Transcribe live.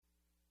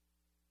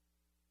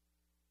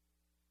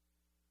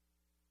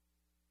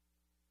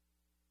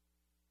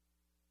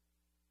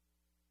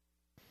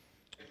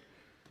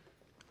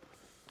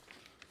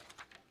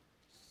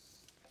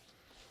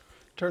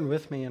Turn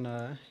with me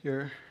in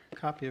your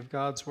copy of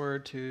God's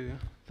Word to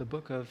the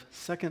book of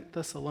 2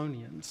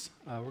 Thessalonians.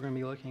 We're going to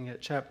be looking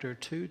at chapter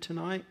 2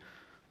 tonight,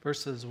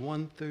 verses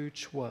 1 through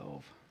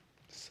 12.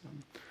 So,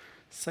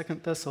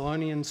 2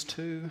 Thessalonians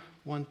 2,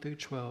 1 through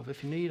 12.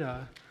 If you need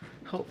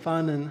help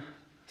finding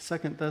 2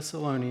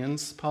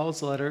 Thessalonians,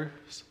 Paul's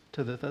letters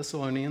to the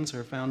Thessalonians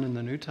are found in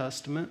the New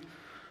Testament,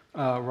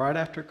 right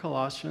after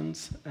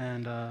Colossians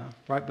and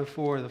right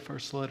before the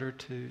first letter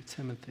to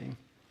Timothy.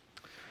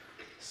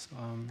 So,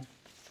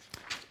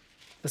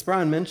 as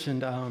Brian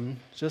mentioned,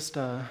 just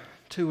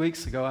 2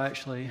 weeks ago, I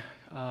actually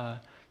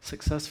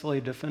successfully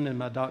defended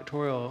my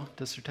doctoral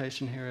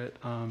dissertation here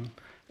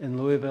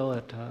in Louisville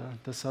at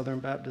the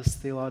Southern Baptist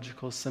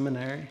Theological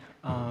Seminary.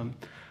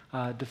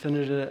 I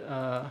defended it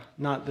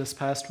not this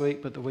past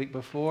week, but the week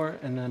before,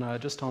 and then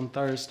just on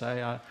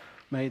Thursday, I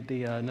made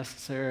the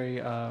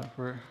necessary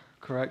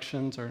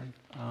corrections or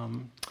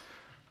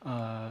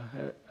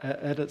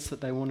edits that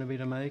they wanted me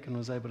to make and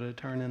was able to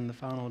turn in the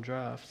final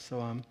draft.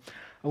 So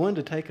I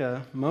wanted to take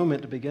a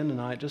moment to begin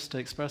tonight just to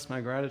express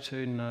my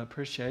gratitude and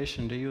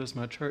appreciation to you as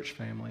my church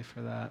family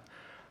for that.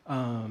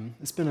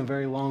 It's been a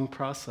very long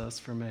process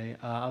for me.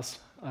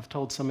 I've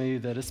told some of you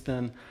that it's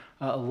been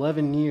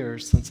 11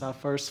 years since I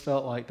first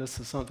felt like this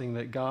is something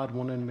that God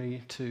wanted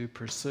me to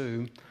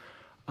pursue.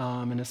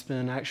 And it's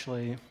been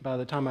actually, by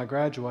the time I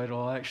graduate,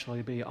 it'll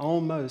actually be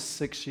almost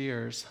 6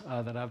 years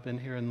that I've been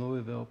here in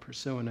Louisville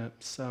pursuing it.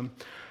 So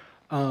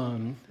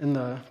in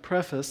the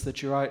preface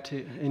that you write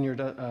in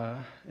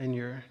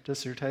your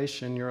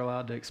dissertation, you're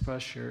allowed to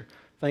express your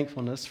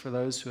thankfulness for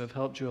those who have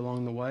helped you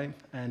along the way.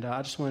 And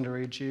I just wanted to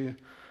read you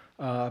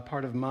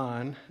part of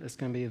mine. It's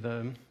going to be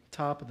the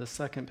top of the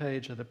second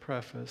page of the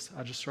preface.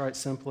 I just write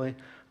simply,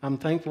 I'm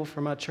thankful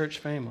for my church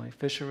family,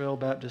 Fisherville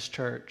Baptist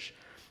Church.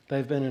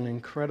 They've been an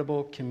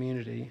incredible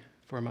community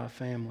for my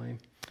family.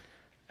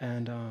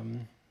 And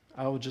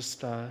I will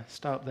just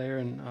stop there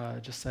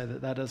and just say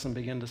that doesn't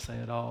begin to say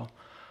it all.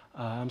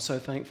 I'm so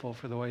thankful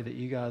for the way that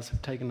you guys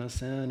have taken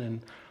us in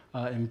and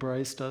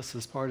embraced us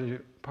as part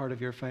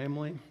of your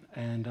family.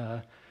 And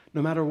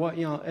no matter what,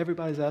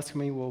 everybody's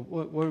asking me, well,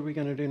 what are we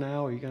going to do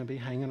now? Are you going to be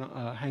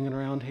hanging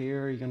around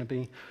here? Are you going to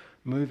be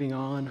moving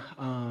on?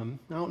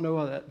 I don't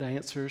know the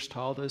answers to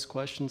all those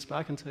questions, but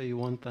I can tell you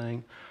one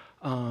thing.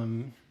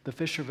 The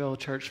Fisherville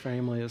church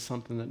family is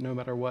something that no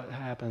matter what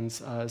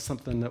happens, is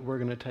something that we're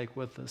going to take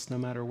with us, no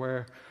matter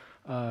where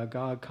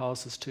God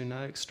calls us to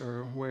next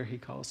or where he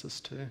calls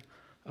us to.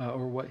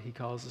 Or what he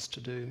calls us to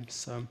do.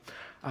 So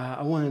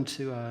I wanted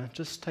to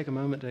just take a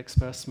moment to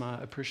express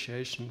my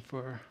appreciation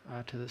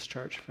to this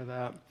church for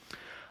that.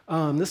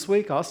 This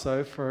week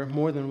also, for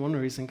more than one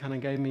reason, kind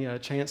of gave me a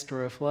chance to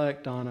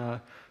reflect on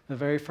the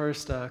very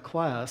first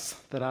class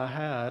that I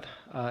had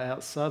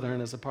at Southern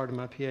as a part of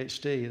my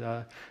PhD.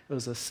 It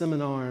was a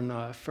seminar on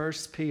 1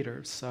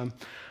 Peter. So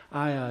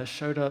I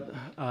showed up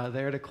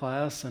there to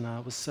class, and I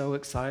was so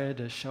excited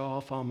to show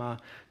off all my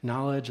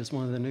knowledge as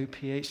one of the new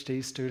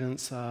PhD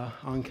students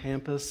on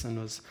campus, and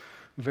was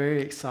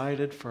very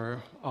excited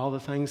for all the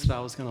things that I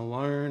was going to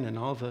learn and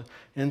all the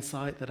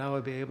insight that I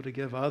would be able to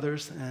give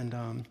others.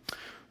 And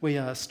we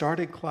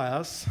started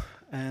class,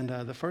 and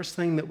the first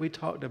thing that we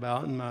talked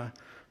about in my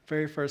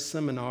very first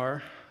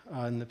seminar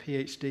in the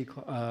PhD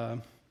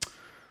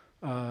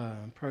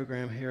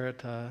program here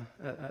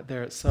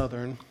there at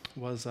Southern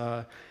was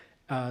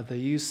the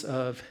use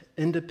of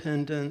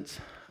independent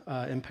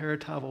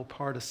imperatival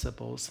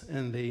participles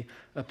in the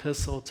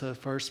epistle to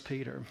 1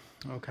 Peter,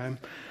 okay?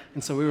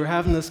 And so we were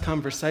having this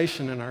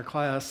conversation in our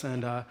class,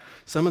 and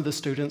some of the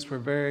students were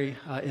very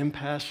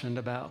impassioned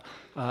about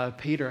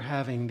Peter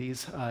having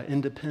these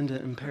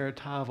independent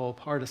imperatival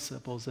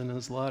participles in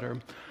his letter.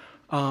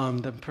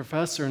 The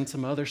professor and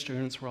some other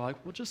students were like,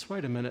 well, just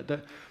wait a minute.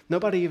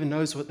 Nobody even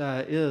knows what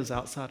that is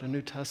outside of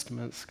New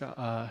Testament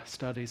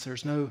studies.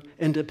 There's no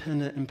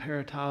independent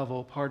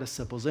imperatival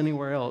participles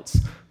anywhere else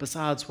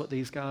besides what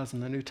these guys in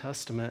the New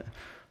Testament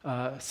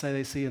say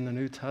they see in the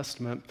New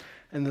Testament.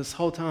 And this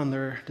whole time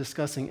they're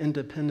discussing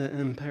independent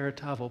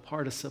imperatival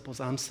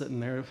participles. I'm sitting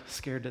there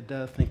scared to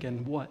death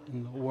thinking, what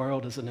in the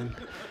world is an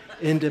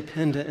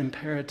independent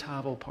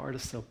imperatival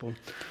participle?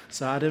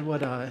 So I did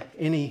what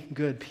any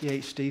good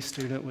PhD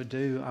student would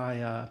do.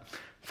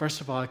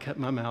 First of all, I kept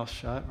my mouth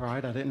shut,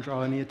 right? I didn't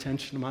draw any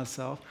attention to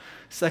myself.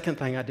 Second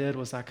thing I did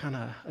was I kind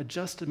of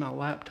adjusted my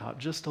laptop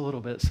just a little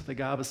bit so the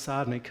guy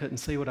beside me couldn't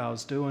see what I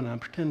was doing. I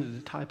pretended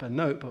to type a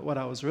note, but what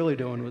I was really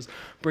doing was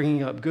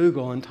bringing up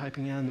Google and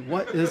typing in,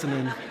 what is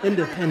an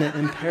independent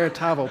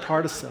imperatival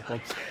participle?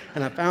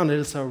 And I found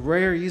it's a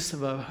rare use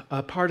of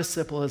a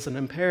participle as an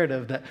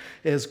imperative that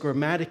is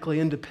grammatically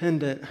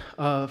independent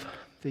of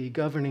the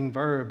governing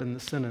verb in the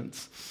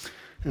sentence.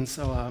 And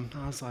so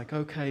I was like,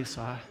 okay, so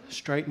I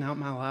straightened out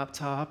my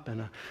laptop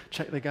and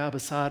checked the guy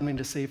beside me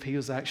to see if he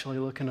was actually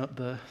looking up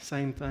the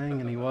same thing,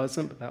 and he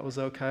wasn't, but that was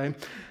okay.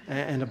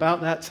 And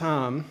about that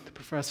time, the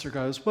professor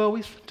goes, well,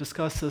 we've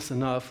discussed this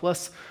enough.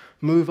 Let's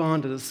move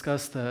on to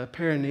discuss the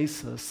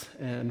paranesis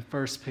in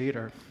 1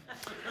 Peter.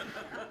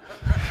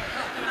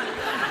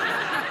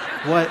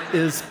 What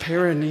is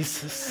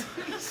paranesis?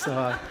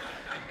 So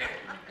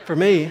for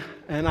me,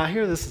 and I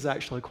hear this is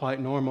actually quite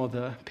normal,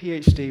 the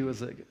PhD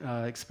was an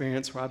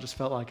experience where I just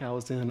felt like I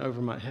was in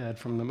over my head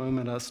from the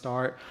moment I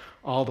start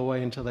all the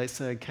way until they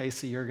said,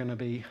 Casey, you're going to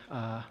be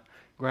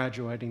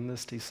graduating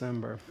this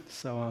December.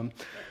 So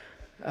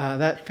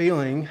that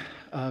feeling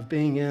of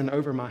being in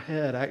over my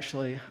head,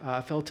 actually, I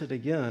felt it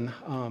again.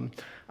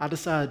 I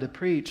decided to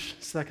preach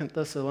 2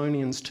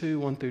 Thessalonians 2,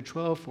 1 through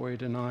 12 for you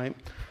tonight.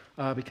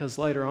 Because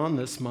later on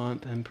this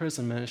month in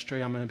prison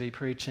ministry, I'm going to be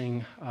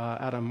preaching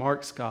out of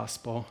Mark's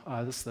Gospel.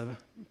 This is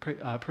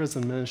the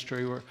prison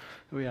ministry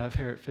we have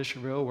here at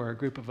Fisherville, where a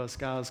group of us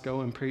guys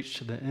go and preach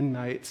to the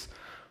inmates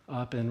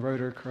up in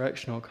Roeder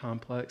Correctional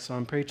Complex. So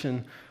I'm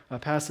preaching a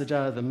passage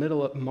out of the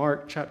middle of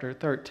Mark chapter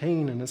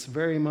 13, and it's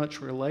very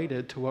much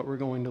related to what we're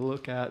going to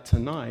look at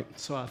tonight.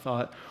 So I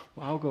thought,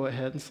 well, I'll go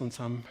ahead, and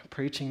since I'm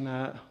preaching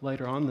that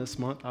later on this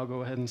month, I'll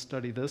go ahead and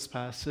study this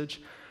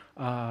passage.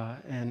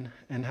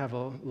 And have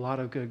a lot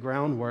of good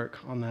groundwork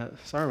on that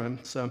sermon.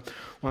 So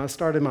when I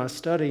started my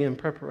study in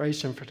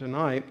preparation for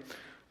tonight,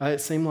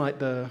 it seemed like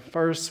the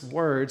first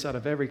words out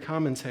of every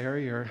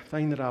commentary or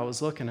thing that I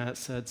was looking at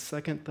said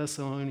 2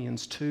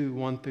 Thessalonians 2,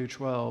 1 through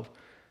 12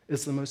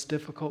 is the most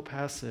difficult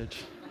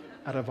passage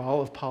out of all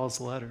of Paul's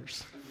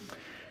letters.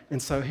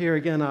 And so here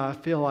again, I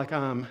feel like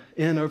I'm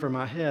in over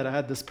my head. I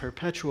had this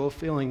perpetual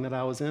feeling that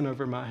I was in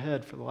over my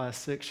head for the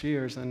last 6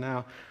 years, and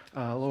now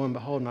lo and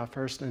behold, my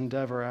first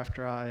endeavor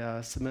after I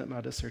submit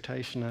my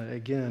dissertation,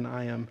 again,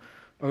 I am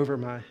over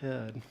my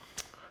head.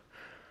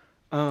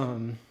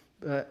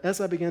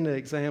 As I begin to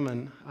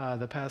examine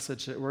the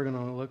passage that we're going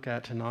to look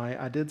at tonight,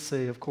 I did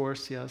see, of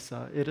course, yes,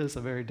 it is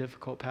a very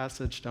difficult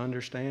passage to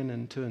understand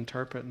and to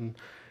interpret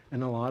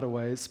in a lot of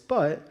ways.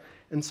 But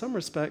in some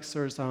respects,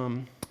 there's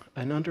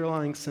an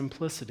underlying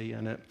simplicity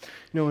in it.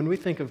 You know, when we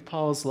think of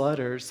Paul's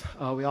letters,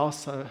 we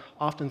also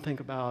often think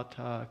about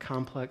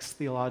complex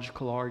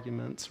theological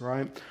arguments,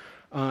 right?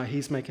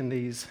 He's making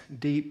these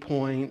deep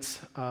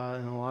points,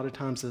 and a lot of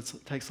times it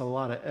takes a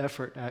lot of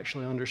effort to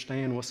actually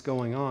understand what's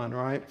going on,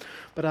 right?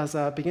 But as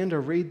I began to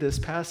read this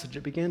passage,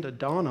 it began to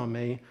dawn on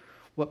me,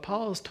 what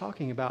Paul is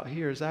talking about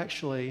here is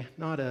actually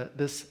not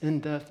this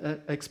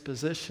in-depth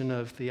exposition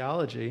of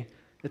theology.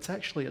 It's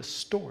actually a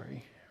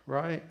story,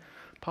 right?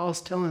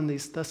 Paul's telling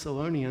these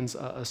Thessalonians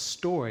a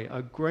story,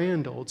 a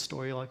grand old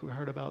story, like we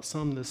heard about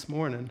some this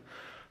morning,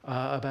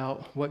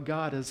 about what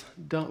God has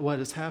done, what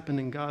has happened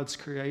in God's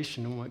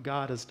creation, and what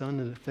God has done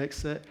to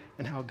fix it,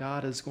 and how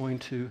God is going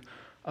to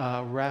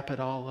wrap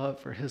it all up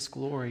for His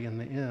glory in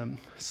the end.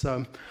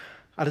 So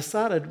I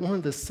decided one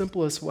of the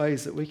simplest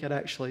ways that we could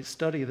actually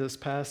study this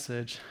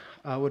passage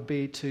would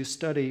be to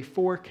study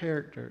 4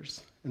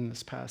 characters in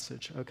this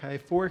passage, okay?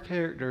 4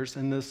 characters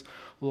in this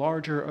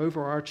larger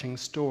overarching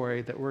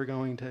story that we're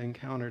going to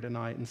encounter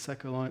tonight in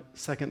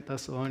 2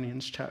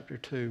 Thessalonians chapter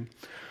 2.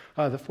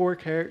 The 4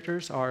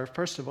 characters are,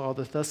 first of all,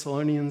 the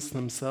Thessalonians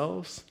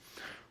themselves.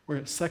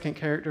 Second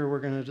character we're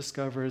going to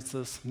discover is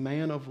this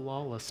man of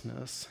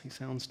lawlessness. He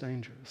sounds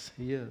dangerous.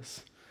 He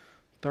is.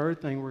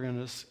 Third thing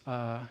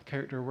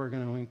character we're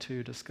going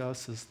to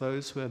discuss is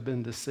those who have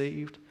been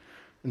deceived.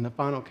 And the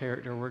final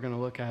character we're going to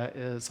look at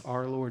is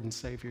our Lord and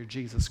Savior,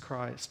 Jesus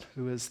Christ,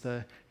 who is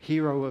the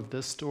hero of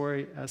this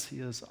story, as he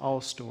is all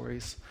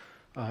stories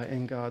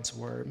in God's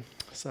Word.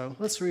 So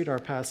let's read our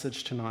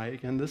passage tonight.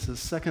 Again, this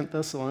is 2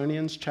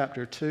 Thessalonians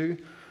chapter 2,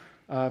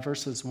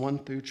 verses 1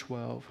 through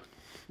 12.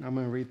 I'm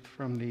going to read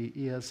from the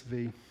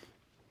ESV.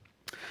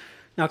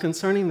 Now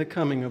concerning the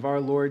coming of our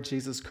Lord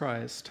Jesus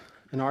Christ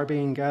and our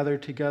being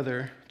gathered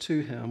together to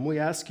him, we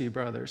ask you,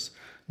 brothers,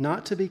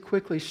 not to be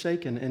quickly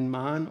shaken in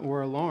mind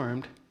or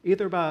alarmed,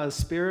 either by a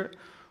spirit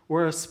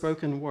or a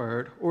spoken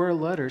word or a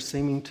letter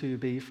seeming to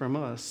be from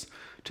us,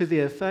 to the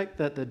effect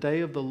that the day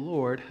of the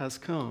Lord has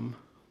come.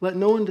 Let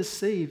no one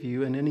deceive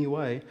you in any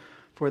way,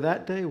 for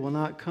that day will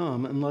not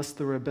come unless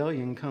the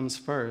rebellion comes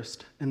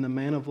first, and the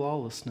man of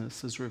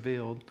lawlessness is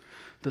revealed,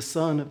 the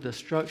son of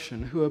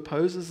destruction, who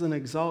opposes and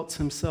exalts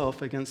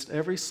himself against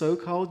every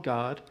so-called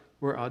God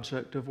or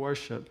object of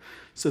worship,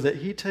 so that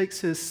he takes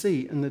his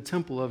seat in the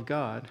temple of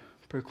God,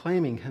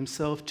 proclaiming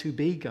himself to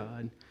be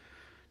God.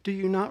 Do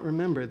you not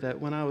remember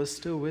that when I was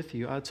still with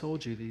you, I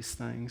told you these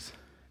things?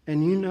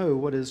 And you know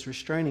what is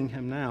restraining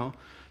him now,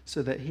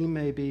 so that he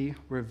may be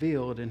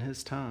revealed in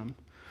his time.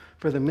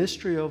 For the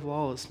mystery of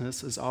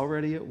lawlessness is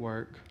already at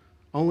work.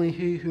 Only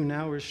he who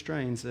now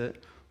restrains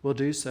it will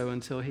do so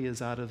until he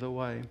is out of the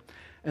way.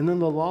 And then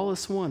the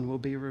lawless one will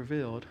be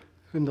revealed,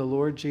 whom the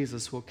Lord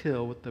Jesus will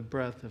kill with the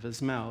breath of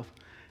his mouth,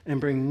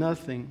 and bring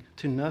nothing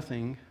to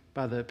nothing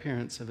by the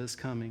appearance of his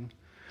coming.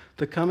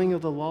 The coming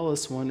of the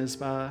lawless one is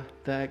by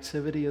the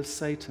activity of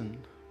Satan,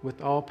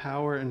 with all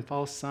power and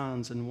false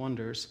signs and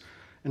wonders,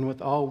 and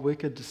with all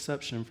wicked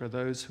deception for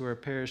those who are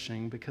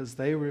perishing, because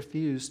they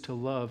refuse to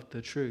love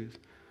the truth,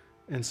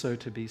 and so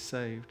to be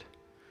saved.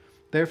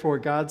 Therefore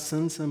God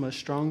sends them a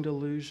strong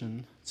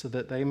delusion, so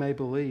that they may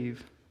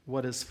believe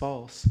what is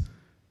false,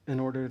 in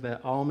order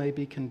that all may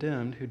be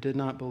condemned who did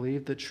not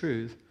believe the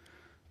truth,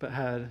 but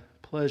had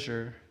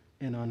pleasure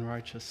in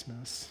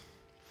unrighteousness.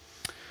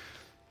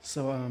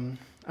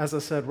 As I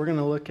said, we're going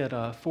to look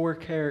at 4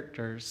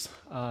 characters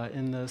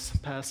in this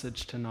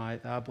passage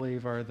tonight that I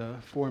believe are the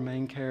 4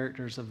 main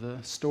characters of the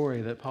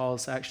story that Paul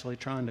is actually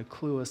trying to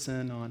clue us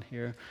in on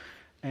here.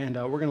 And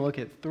we're going to look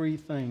at 3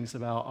 things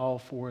about all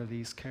 4 of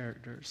these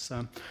characters.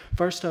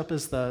 First up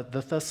is the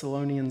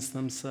Thessalonians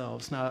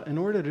themselves. Now, in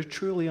order to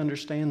truly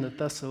understand the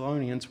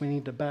Thessalonians, we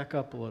need to back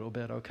up a little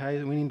bit,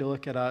 okay? We need to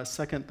look at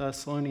 2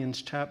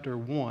 Thessalonians chapter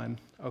 1,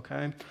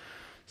 okay?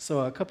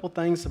 So a couple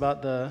things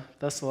about the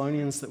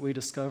Thessalonians that we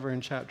discover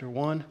in chapter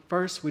 1.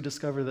 First, we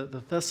discover that the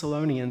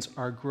Thessalonians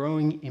are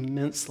growing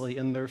immensely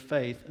in their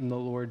faith in the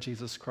Lord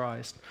Jesus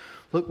Christ.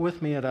 Look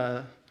with me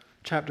at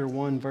chapter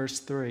 1, verse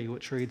 3,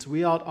 which reads,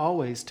 "We ought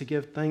always to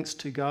give thanks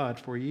to God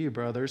for you,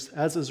 brothers,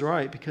 as is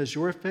right, because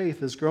your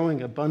faith is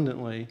growing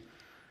abundantly,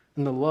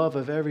 and the love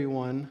of every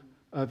one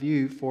of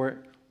you for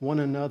one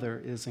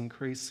another is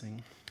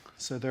increasing."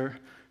 So their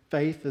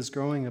faith is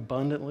growing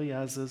abundantly,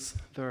 as is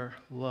their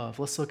love.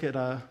 Let's look at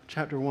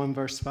chapter 1,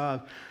 verse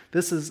 5.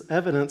 "This is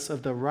evidence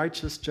of the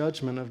righteous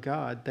judgment of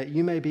God, that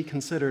you may be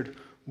considered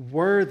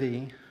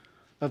worthy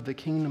of the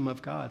kingdom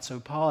of God." So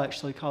Paul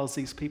actually calls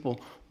these people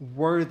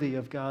worthy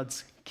of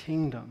God's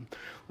kingdom.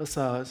 Let's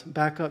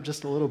back up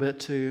just a little bit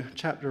to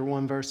chapter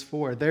 1, verse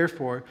 4.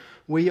 "Therefore,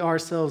 we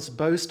ourselves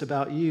boast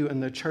about you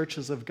and the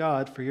churches of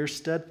God for your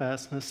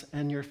steadfastness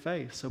and your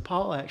faith." So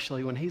Paul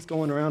actually, when he's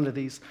going around to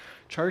these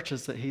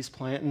churches that he's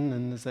planting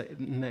and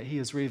that he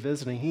is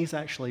revisiting, he's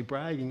actually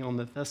bragging on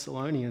the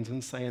Thessalonians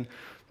and saying,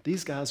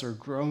 these guys are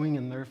growing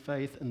in their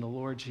faith in the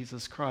Lord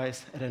Jesus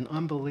Christ at an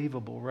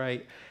unbelievable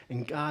rate,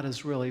 and God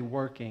is really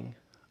working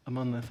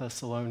among the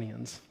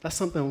Thessalonians. That's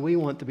something we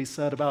want to be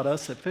said about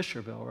us at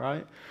Fisherville,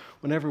 right?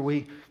 Whenever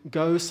we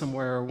go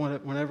somewhere, or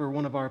whenever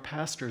one of our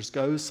pastors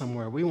goes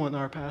somewhere, we want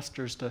our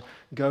pastors to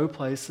go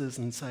places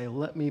and say,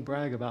 let me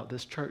brag about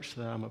this church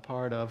that I'm a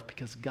part of,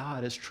 because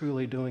God is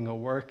truly doing a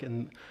work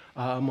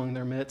among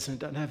their midst, and it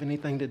doesn't have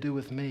anything to do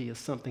with me. It's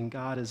something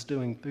God is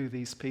doing through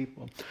these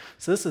people.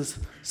 So this is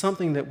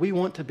something that we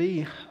want to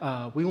be.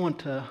 We want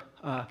to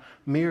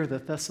mirror the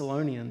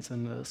Thessalonians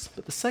in this.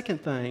 But the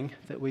second thing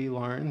that we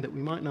learn that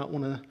we might not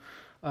want to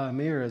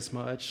mirror as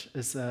much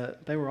is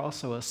that they were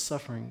also a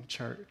suffering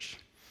church.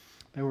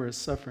 They were a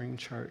suffering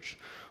church.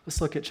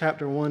 Let's look at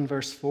chapter 1,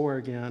 verse 4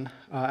 again.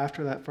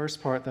 After that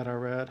first part that I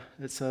read,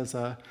 it says,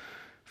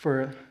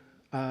 "For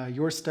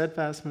your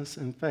steadfastness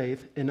in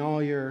faith in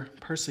all your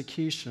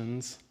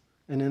persecutions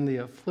and in the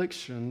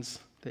afflictions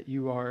that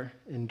you are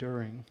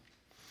enduring."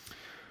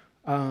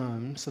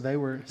 So they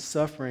were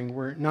suffering.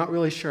 We're not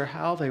really sure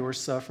how they were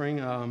suffering,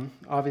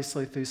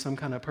 obviously through some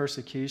kind of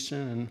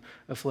persecution and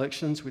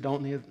afflictions. We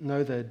don't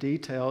know the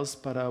details,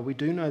 but we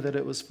do know that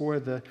it was for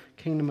the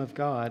kingdom of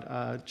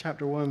God.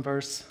 Chapter 1,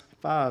 verse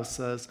 5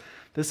 says,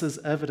 "This is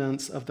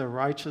evidence of the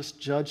righteous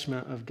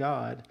judgment of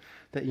God,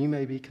 that you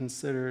may be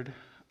considered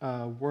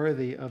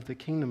worthy of the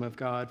kingdom of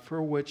God,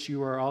 for which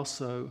you are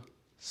also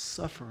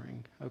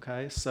suffering."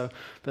 Okay, so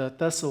the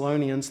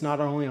Thessalonians, not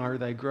only are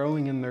they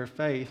growing in their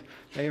faith,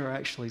 they are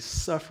actually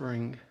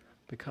suffering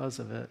because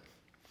of it.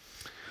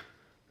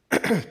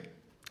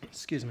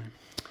 Excuse me.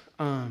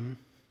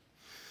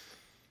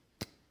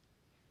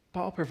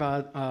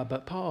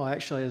 Paul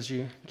actually, as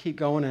you keep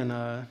going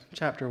in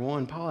chapter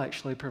 1, Paul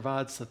actually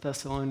provides the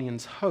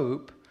Thessalonians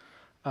hope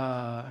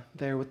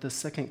there with the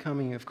second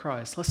coming of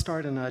Christ. Let's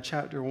start in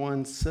chapter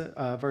 1,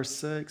 verse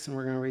 6, and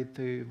we're going to read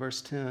through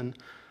verse 10.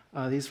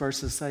 These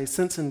verses say,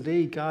 "Since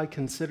indeed God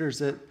considers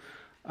it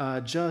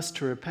just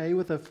to repay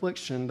with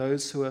affliction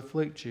those who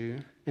afflict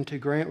you, and to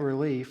grant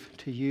relief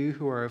to you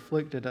who are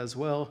afflicted as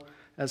well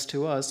as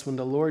to us when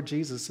the Lord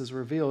Jesus is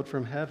revealed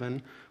from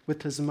heaven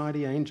with his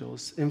mighty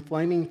angels, in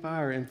flaming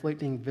fire,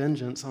 inflicting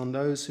vengeance on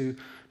those who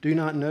do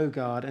not know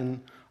God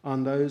and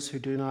on those who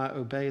do not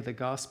obey the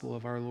gospel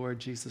of our Lord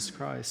Jesus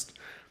Christ.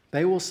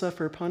 They will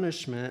suffer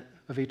punishment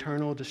of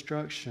eternal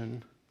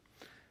destruction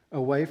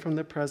away from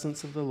the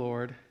presence of the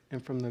Lord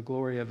and from the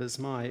glory of his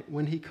might,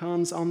 when he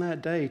comes on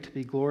that day to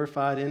be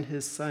glorified in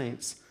his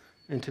saints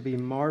and to be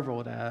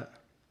marveled at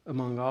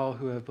among all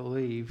who have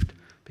believed,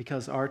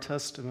 because our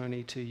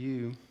testimony to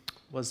you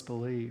was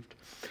believed."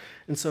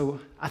 And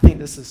so I think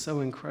this is so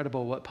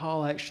incredible. What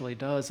Paul actually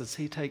does is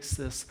he takes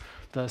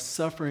the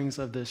sufferings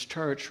of this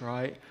church,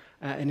 right?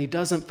 And he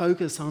doesn't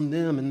focus on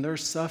them and their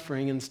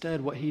suffering.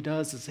 Instead, what he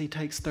does is he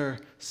takes their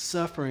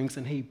sufferings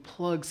and he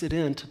plugs it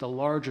into the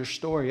larger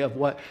story of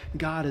what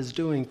God is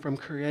doing from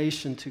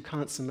creation to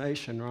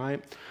consummation,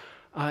 right?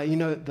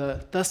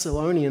 The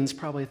Thessalonians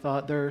probably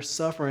thought their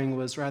suffering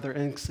was rather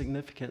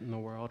insignificant in the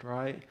world,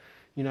 right?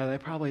 They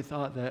probably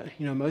thought that,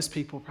 most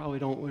people probably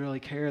don't really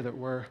care that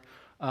we're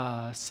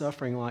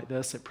suffering like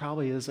this. It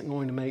probably isn't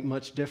going to make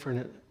much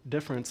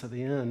difference at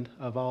the end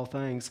of all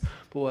things.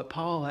 But what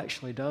Paul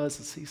actually does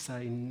is he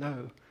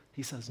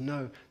says,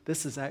 no,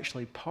 this is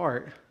actually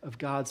part of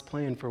God's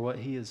plan for what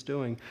he is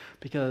doing,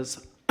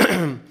 because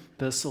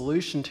the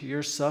solution to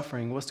your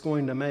suffering, what's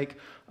going to make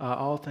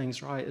all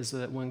things right, is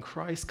that when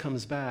Christ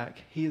comes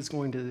back, he is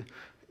going to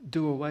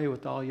do away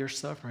with all your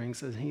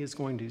sufferings, and he is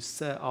going to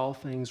set all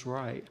things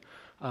right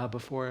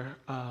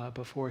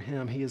before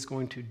him. He is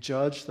going to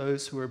judge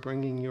those who are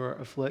bringing your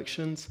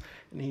afflictions,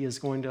 and he is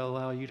going to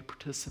allow you to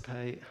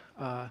participate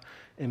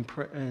in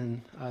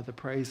the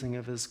praising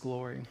of his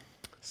glory.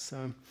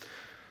 So,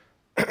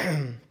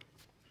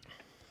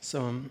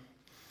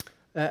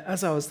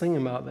 as I was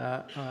thinking about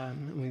that,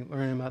 we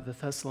learning about the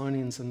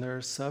Thessalonians and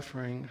their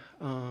suffering,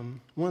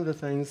 one of the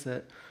things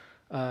that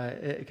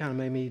it kind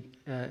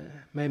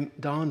of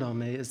dawned on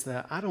me is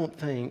that I don't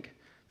think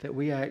that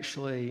we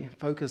actually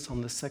focus on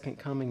the second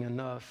coming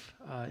enough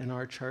in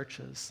our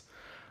churches.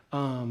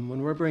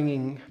 When we're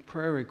bringing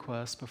prayer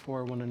requests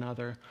before one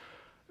another,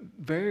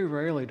 very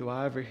rarely do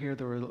I ever hear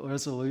the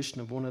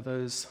resolution of one of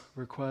those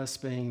requests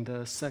being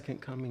the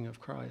second coming of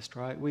Christ,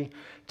 right? We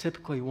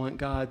typically want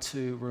God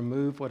to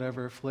remove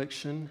whatever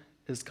affliction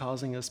is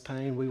causing us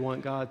pain. We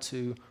want God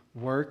to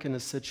work in a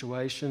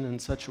situation in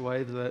such a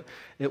way that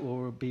it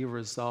will be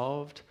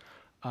resolved.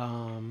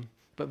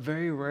 But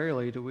very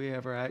rarely do we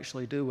ever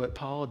actually do what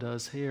Paul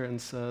does here and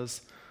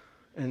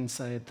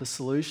say, the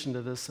solution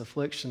to this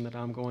affliction that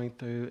I'm going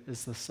through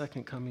is the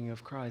second coming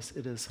of Christ.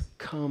 It is,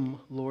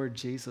 come, Lord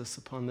Jesus,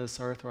 upon this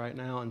earth right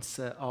now and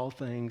set all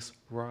things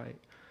right.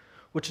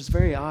 Which is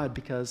very odd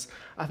because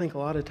I think a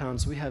lot of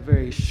times we have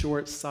very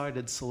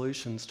short-sighted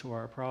solutions to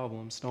our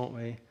problems, don't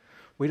we?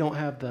 We don't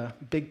have the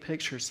big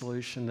picture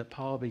solution that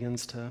Paul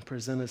begins to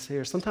present us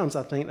here. Sometimes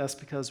I think that's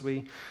because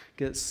we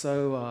get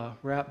so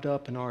wrapped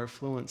up in our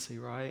fluency,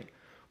 right?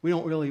 We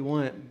don't really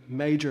want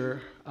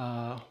major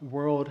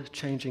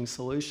world-changing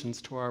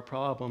solutions to our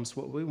problems.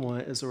 What we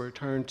want is a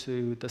return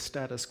to the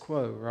status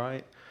quo,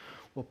 right?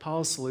 Well,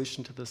 Paul's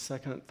solution to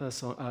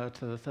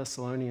the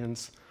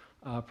Thessalonians'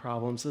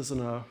 problems isn't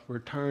a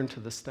return to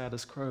the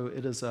status quo.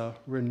 It is a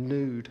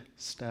renewed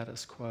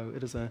status quo.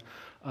 It is a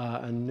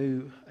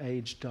new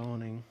age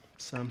dawning.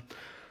 So,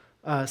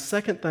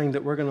 second thing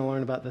that we're going to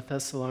learn about the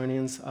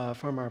Thessalonians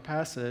from our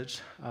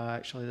passage,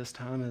 actually this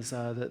time, is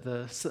that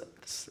the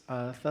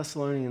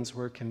Thessalonians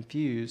were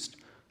confused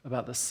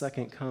about the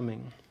second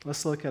coming.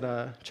 Let's look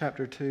at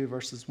chapter 2,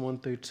 verses 1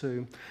 through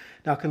 2.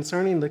 Now,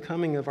 concerning the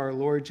coming of our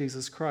Lord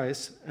Jesus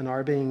Christ and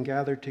our being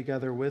gathered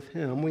together with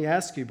him, we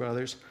ask you,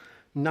 brothers,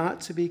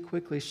 not to be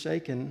quickly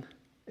shaken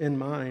in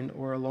mind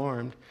or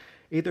alarmed,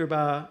 either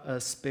by a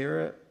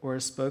spirit or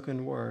a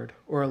spoken word,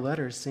 or a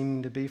letter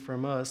seeming to be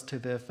from us to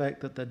the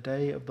effect that the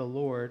day of the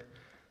Lord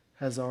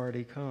has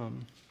already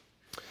come.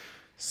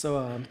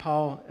 So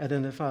Paul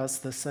identifies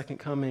the second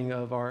coming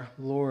of our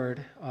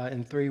Lord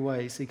in three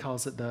ways. He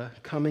calls it the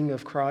coming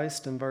of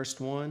Christ in verse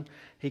 1.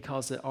 He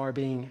calls it our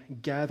being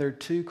gathered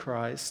to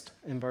Christ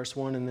in verse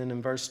 1. And then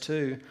in verse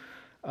 2,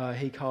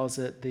 he calls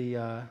it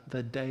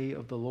the day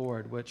of the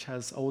Lord, which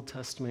has Old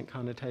Testament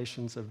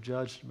connotations of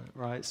judgment,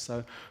 right?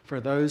 So for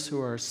those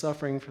who are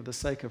suffering for the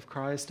sake of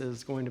Christ, it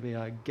is going to be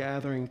a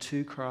gathering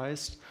to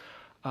Christ,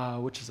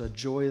 which is a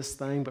joyous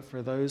thing. But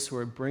for those who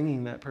are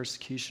bringing that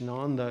persecution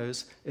on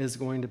those, it is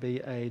going to be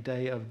a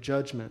day of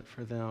judgment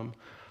for them,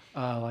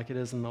 like it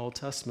is in the Old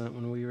Testament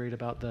when we read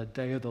about the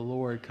day of the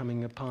Lord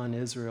coming upon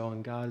Israel,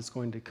 and God is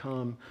going to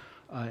come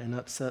and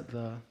upset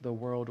the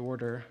world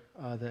order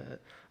that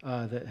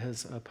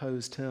has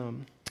opposed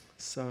him.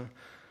 So,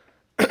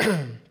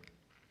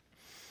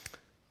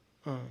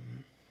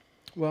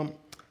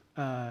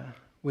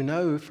 we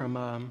know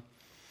from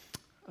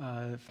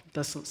 2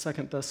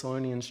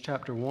 Thessalonians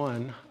chapter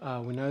 1,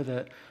 we know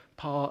that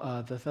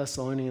the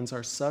Thessalonians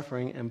are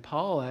suffering, and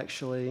Paul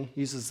actually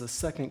uses the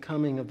second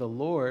coming of the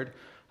Lord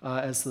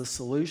as the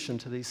solution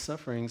to these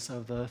sufferings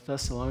of the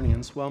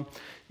Thessalonians. Well,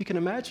 you can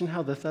imagine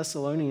how the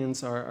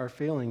Thessalonians are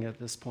feeling at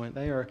this point.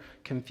 They are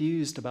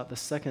confused about the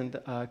second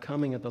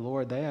coming of the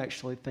Lord. They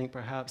actually think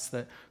perhaps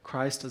that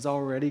Christ has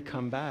already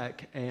come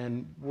back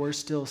and we're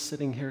still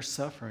sitting here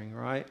suffering,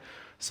 right?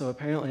 So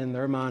apparently in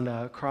their mind,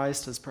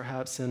 Christ is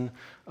perhaps in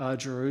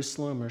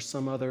Jerusalem or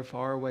some other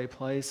faraway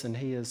place, and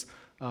he is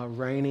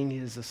reigning. He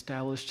has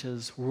established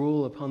his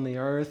rule upon the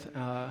earth,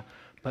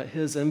 but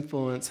his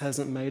influence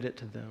hasn't made it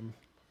to them.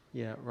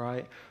 Yeah,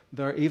 right?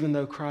 Even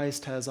though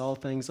Christ has all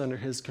things under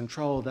his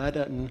control, that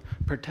doesn't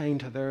pertain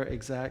to their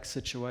exact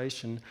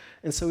situation.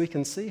 And so we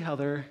can see how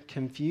their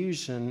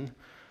confusion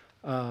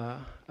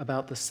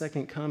about the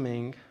second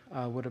coming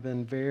would have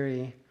been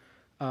very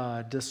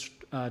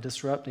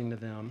disrupting to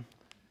them.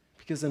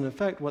 Because in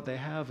effect, what they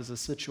have is a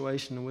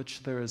situation in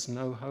which there is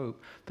no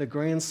hope. The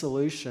grand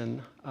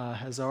solution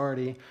has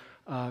already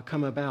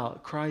come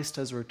about. Christ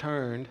has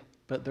returned,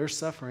 but their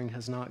suffering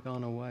has not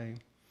gone away.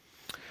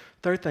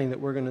 Third thing that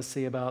we're going to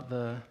see about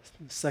the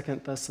 2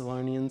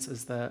 Thessalonians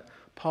is that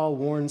Paul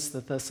warns the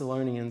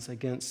Thessalonians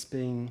against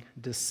being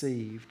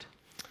deceived.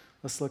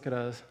 Let's look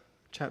at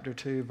chapter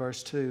 2,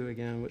 verse 2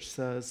 again, which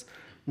says,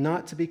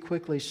 not to be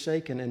quickly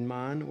shaken in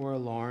mind or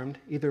alarmed,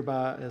 either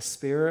by a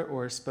spirit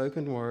or a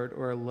spoken word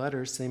or a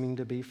letter seeming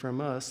to be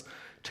from us,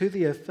 to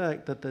the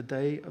effect that the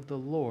day of the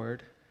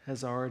Lord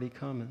has already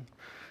come.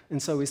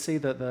 And so we see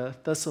that the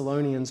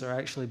Thessalonians are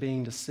actually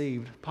being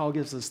deceived. Paul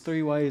gives us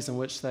 3 ways in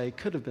which they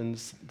could have been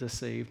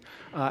deceived.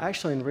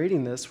 Actually, in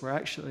reading this,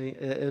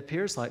 it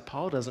appears like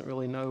Paul doesn't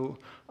really know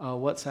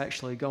what's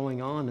actually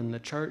going on in the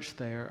church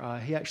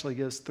there. He actually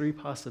gives 3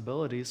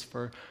 possibilities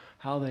for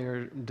how they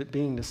are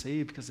being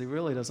deceived, because he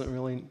really doesn't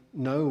really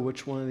know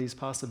which one of these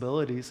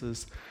possibilities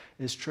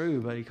is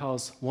true. But he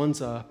calls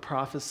one's a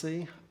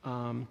prophecy,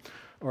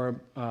 or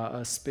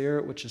a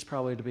spirit, which is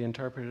probably to be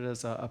interpreted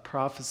as a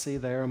prophecy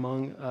there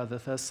among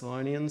the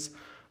Thessalonians.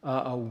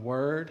 A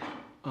word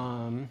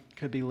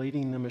could be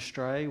leading them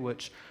astray,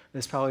 which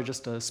is probably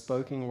just a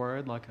spoken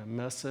word, like a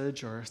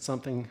message or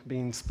something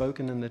being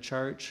spoken in the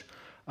church.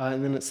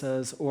 And then it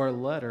says, or a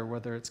letter,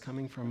 whether it's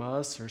coming from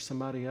us or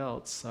somebody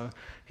else. So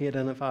he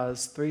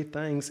identifies 3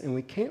 things, and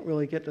we can't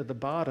really get to the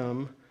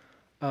bottom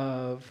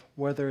of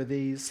whether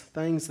these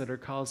things that are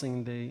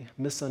causing the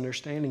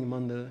misunderstanding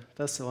among the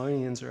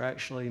Thessalonians are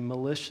actually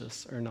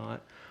malicious or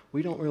not.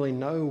 We don't really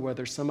know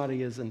whether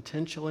somebody is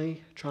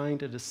intentionally trying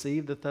to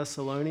deceive the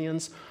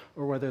Thessalonians,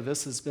 or whether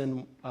this has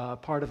been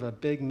part of a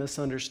big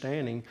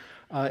misunderstanding.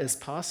 It's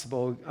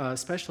possible,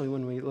 especially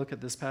when we look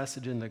at this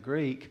passage in the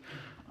Greek,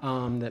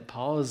 that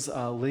Paul is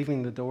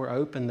leaving the door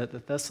open that the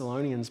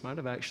Thessalonians might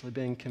have actually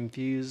been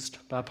confused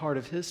by part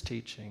of his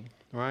teaching,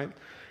 right?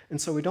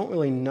 And so we don't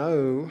really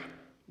know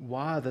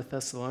why the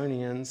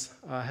Thessalonians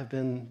have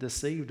been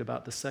deceived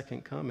about the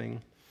second coming.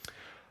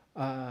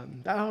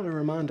 That ought to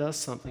remind us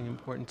something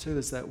important too,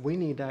 is that we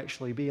need to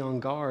actually be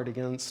on guard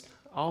against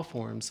all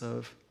forms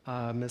of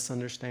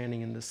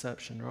misunderstanding and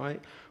deception,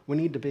 right? We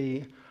need to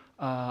be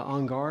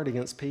on guard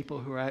against people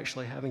who are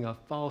actually having a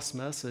false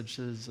message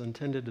that is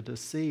intended to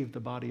deceive the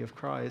body of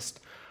Christ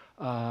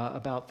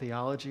about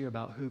theology,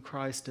 about who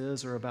Christ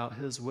is, or about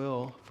his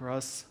will for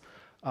us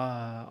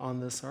on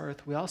this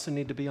earth. We also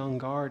need to be on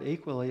guard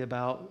equally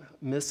about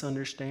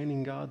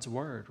misunderstanding God's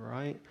word,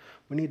 right?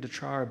 We need to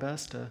try our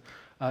best to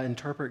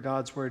interpret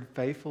God's word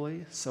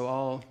faithfully, so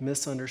all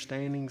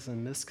misunderstandings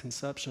and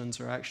misconceptions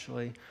are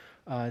actually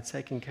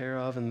taken care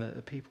of, and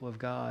the people of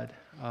God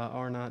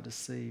are not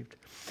deceived.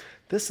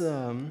 This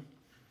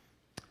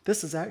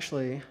is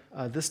actually,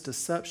 this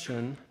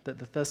deception that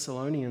the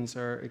Thessalonians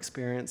are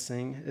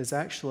experiencing is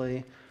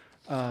actually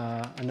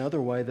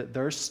another way that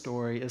their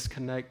story is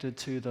connected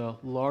to the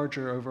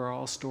larger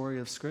overall story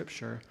of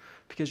Scripture.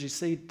 Because you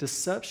see,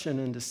 deception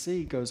and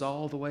deceit goes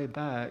all the way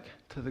back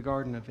to the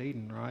Garden of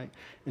Eden, right?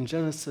 In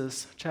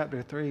Genesis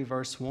chapter 3,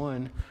 verse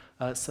 1,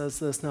 it says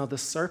this, "Now the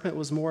serpent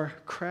was more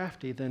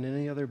crafty than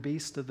any other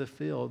beast of the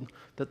field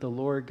that the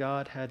Lord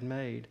God had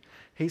made.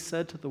 He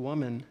said to the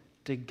woman,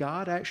 'Did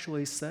God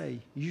actually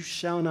say, you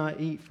shall not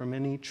eat from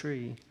any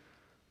tree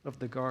of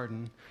the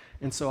garden?'"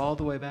 And so all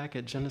the way back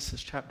at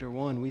Genesis chapter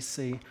 1, we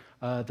see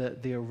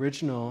that the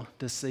original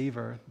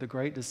deceiver, the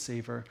great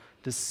deceiver,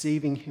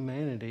 deceiving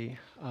humanity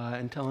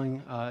and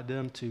telling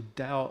them to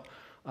doubt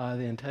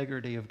the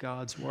integrity of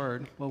God's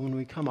word. Well, when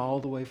we come all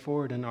the way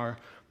forward in our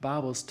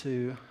Bibles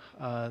to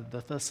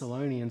the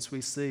Thessalonians,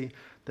 we see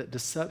that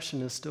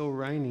deception is still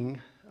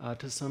reigning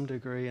to some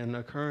degree and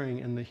occurring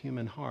in the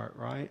human heart,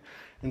 right?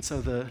 And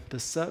so the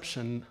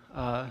deception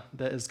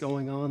that is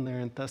going on there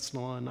in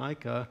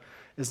Thessalonica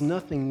is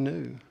nothing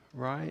new,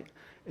 right?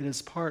 It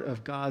is part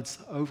of God's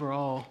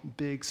overall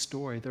big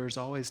story. There's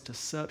always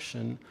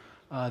deception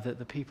that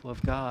the people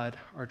of God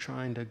are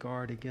trying to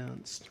guard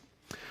against.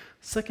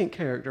 Second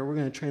character, we're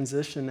going to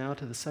transition now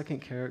to the second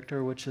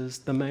character, which is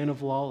the man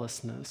of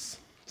lawlessness.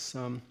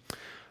 So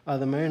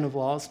the man of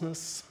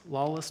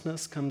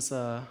lawlessness comes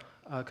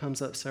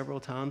up several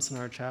times in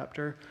our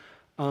chapter.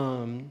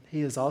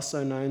 He is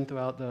also known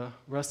throughout the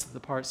rest of the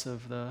parts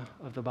of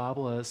the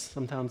Bible as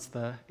sometimes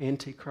the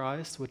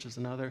Antichrist, which is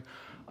another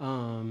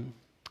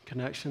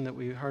connection that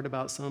we heard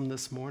about some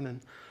this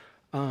morning.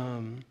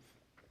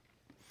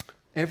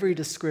 Every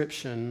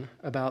description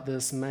about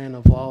this man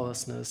of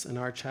lawlessness in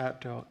our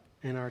chapter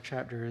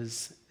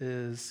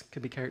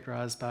could be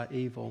characterized by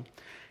evil.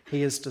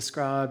 He is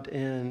described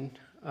in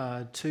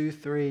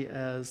 2:3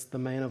 as the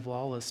man of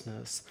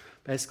lawlessness.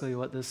 Basically,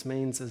 what this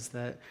means is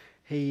that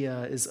he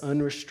is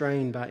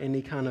unrestrained by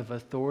any kind of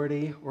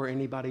authority or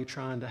anybody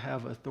trying to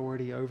have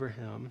authority over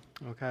him.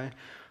 Okay.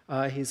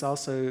 He's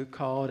also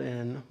called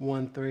in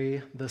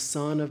 1:3 the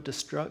son of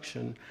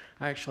destruction.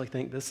 I actually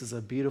think this is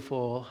a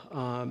beautiful,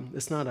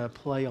 it's not a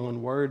play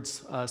on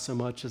words so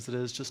much as it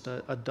is just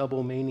a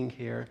double meaning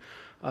here.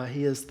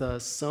 He is the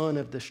son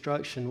of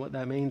destruction. What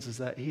that means is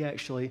that he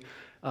actually,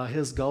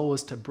 his goal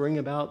is to bring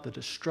about the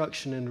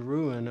destruction and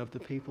ruin of the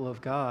people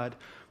of God.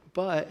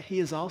 But he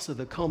is also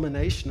the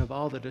culmination of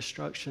all the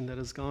destruction that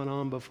has gone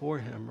on before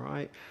him,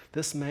 right?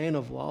 This man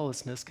of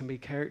lawlessness can be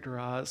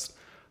characterized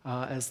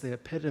as the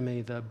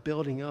epitome, the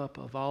building up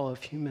of all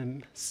of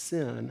human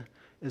sin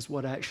is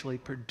what actually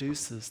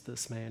produces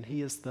this man.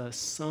 He is the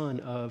son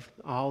of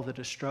all the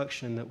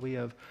destruction that we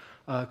have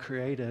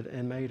created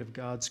and made of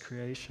God's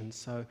creation.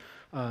 So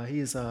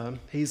he's the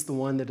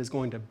one that is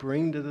going to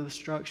bring to the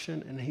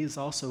destruction, and he's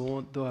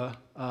also the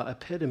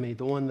epitome,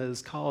 the one that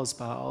is caused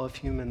by all of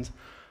humanity's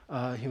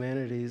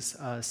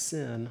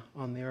sin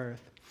on the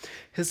earth.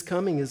 His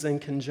coming is in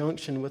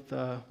conjunction with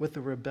the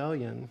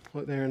rebellion.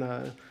 Look there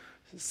in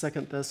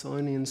 2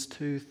 Thessalonians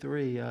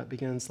 2:3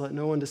 begins, "Let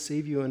no one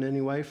deceive you in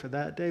any way, for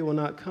that day will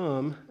not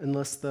come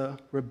unless the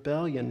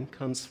rebellion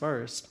comes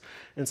first."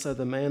 And so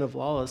the man of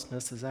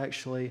lawlessness is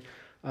actually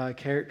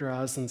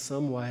characterized in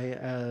some way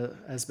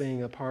as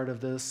being a part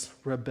of this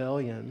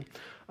rebellion.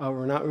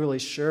 We're not really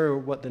sure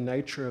what the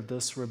nature of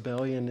this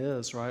rebellion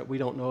is, right? We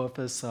don't know if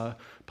it's,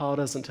 Paul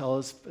doesn't tell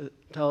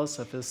us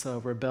if it's a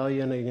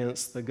rebellion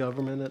against the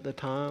government at the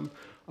time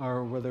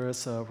or whether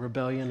it's a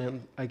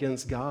rebellion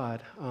against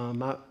God.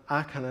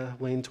 I kind of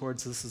lean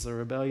towards this as a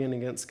rebellion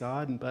against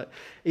God, but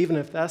even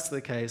if that's the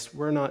case,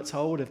 we're not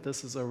told if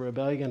this is a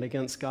rebellion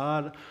against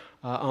God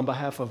on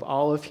behalf of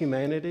all of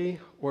humanity,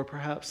 or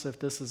perhaps if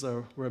this is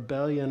a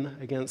rebellion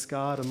against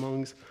God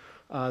amongst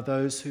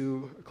those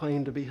who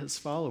claim to be his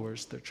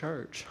followers, the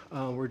church.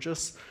 We're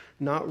just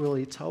not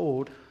really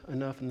told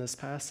enough in this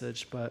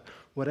passage, but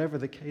whatever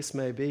the case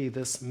may be,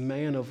 this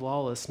man of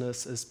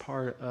lawlessness is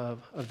part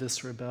of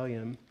this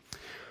rebellion.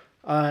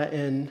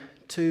 In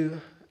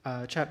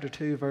chapter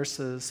 2,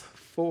 verse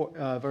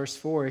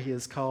 4, he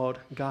is called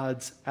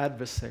God's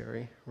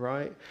adversary,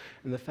 right?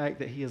 And the fact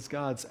that he is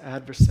God's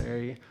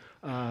adversary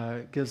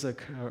gives a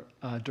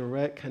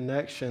direct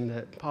connection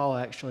that Paul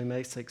actually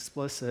makes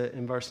explicit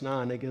in verse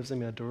 9. It gives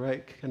him a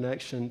direct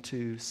connection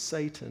to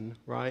Satan,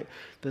 right?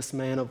 This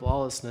man of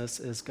lawlessness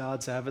is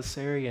God's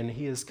adversary, and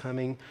he is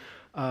coming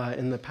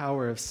in the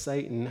power of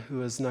Satan,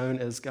 who is known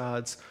as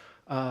God's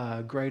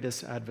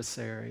greatest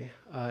adversary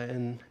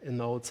in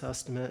the Old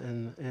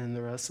Testament and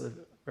the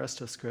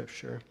rest of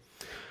Scripture.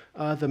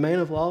 The man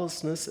of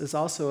lawlessness is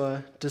also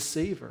a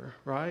deceiver,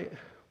 right?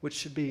 Which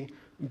should be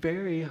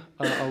very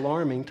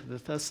alarming to the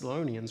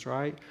Thessalonians,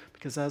 right?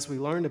 Because as we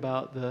learned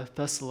about the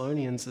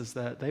Thessalonians is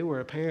that they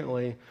were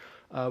apparently,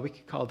 we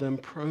could call them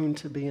prone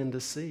to being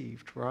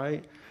deceived,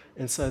 right?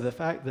 And so the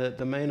fact that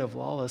the man of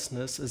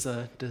lawlessness is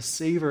a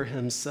deceiver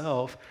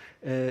himself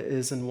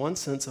is in one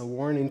sense a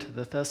warning to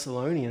the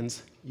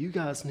Thessalonians. You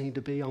guys need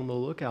to be on the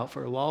lookout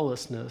for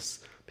lawlessness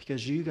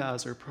because you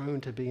guys are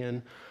prone to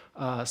being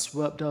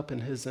swept up in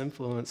his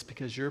influence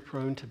because you're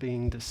prone to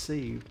being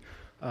deceived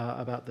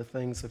about the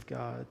things of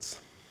God's.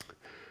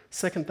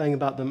 Second thing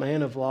about the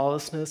man of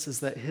lawlessness is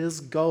that his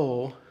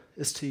goal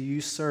is to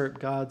usurp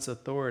God's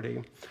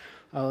authority.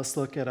 Let's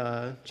look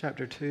at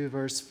chapter 2,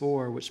 verse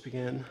 4, which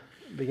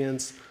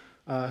begins,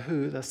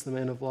 who, that's the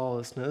man of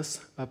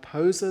lawlessness,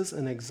 opposes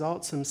and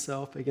exalts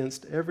himself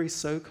against every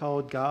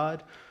so-called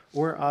God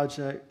or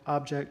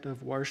object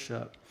of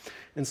worship.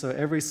 And so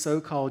every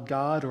so-called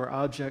God or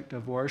object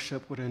of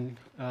worship would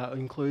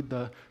include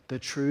the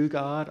true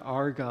God,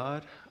 our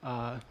God,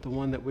 the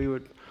one that we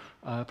would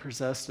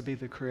possess to be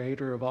the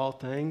creator of all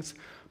things,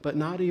 but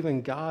not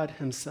even God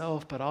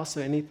himself, but also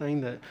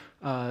anything that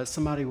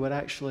somebody would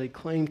actually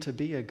claim to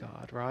be a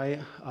God, right?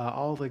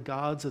 All the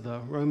gods of the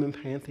Roman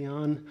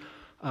pantheon,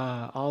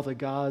 all the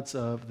gods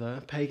of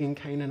the pagan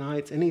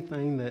Canaanites,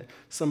 anything that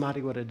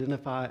somebody would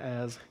identify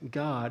as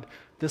God,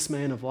 this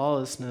man of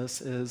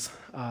lawlessness is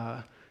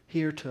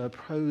here to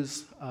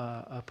oppose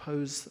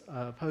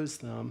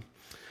them.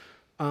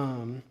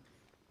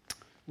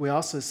 We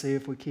also see,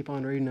 if we keep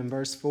on reading in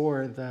verse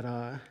 4,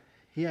 that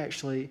he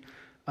actually,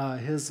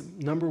 his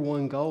number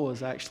one goal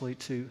is actually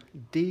to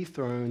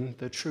dethrone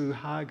the true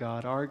high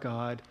God, our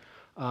God,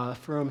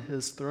 from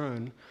his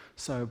throne.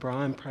 So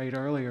Brian prayed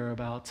earlier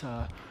about,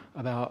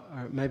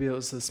 or maybe it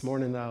was this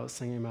morning that I was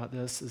thinking about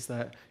this, is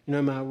that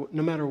no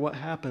matter what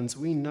happens,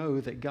 we know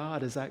that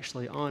God is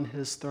actually on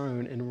his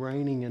throne and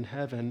reigning in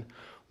heaven.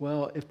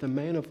 Well, if the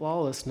man of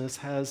lawlessness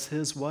has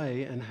his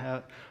way and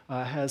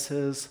has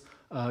his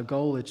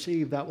goal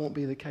achieved, that won't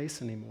be the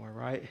case anymore,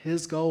 right?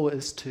 His goal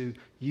is to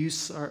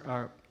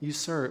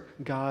usurp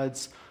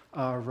God's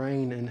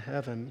reign in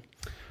heaven.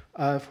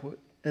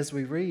 As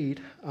we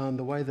read,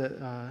 the way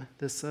that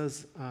this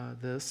says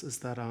this is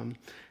that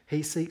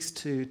he seeks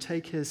to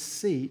take his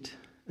seat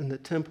in the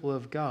temple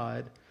of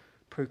God,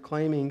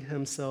 proclaiming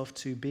himself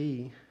to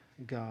be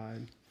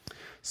God.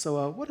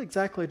 So what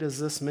exactly does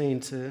this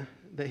mean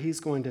that he's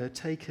going to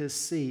take his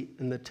seat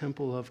in the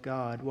temple of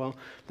God? Well,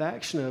 the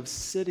action of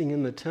sitting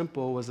in the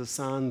temple was a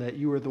sign that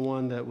you were the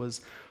one that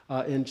was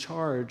in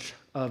charge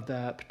of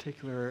that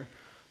particular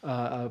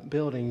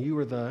building. You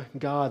were the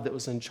God that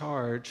was in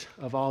charge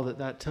of all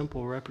that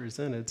temple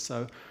represented.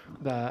 So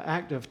the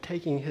act of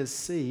taking his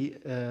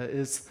seat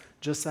is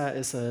just that.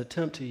 It's an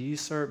attempt to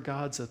usurp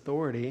God's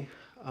authority.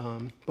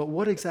 But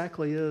what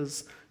exactly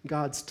is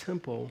God's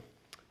temple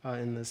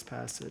in this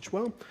passage?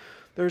 Well,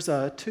 there's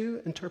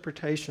two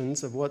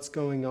interpretations of what's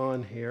going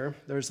on here.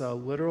 There's a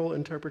literal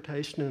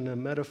interpretation and a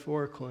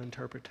metaphorical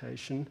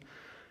interpretation.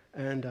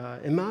 And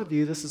in my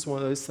view, this is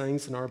one of those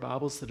things in our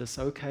Bibles that it's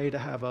okay to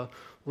have a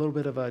little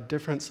bit of a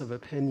difference of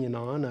opinion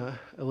on.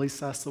 At least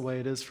that's the way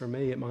it is for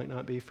me. It might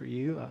not be for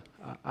you.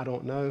 I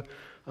don't know.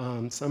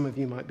 Some of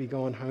you might be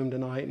going home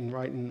tonight and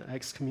writing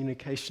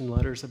excommunication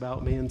letters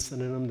about me and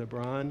sending them to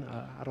Brian.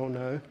 I don't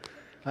know.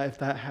 If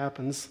that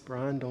happens,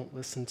 Brian, don't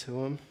listen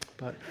to him.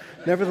 But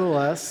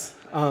nevertheless,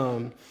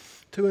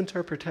 two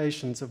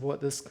interpretations of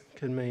what this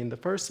could mean. The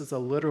first is a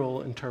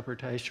literal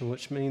interpretation,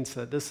 which means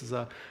that this is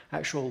an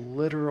actual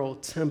literal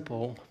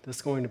temple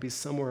that's going to be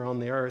somewhere on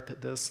the earth,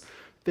 that this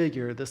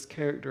figure, this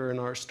character in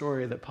our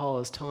story that Paul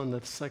is telling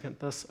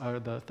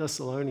the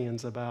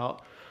Thessalonians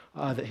about,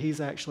 that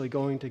he's actually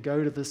going to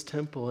go to this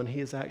temple and he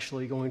is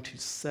actually going to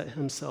set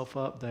himself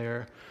up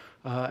there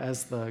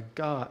as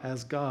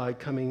God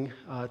coming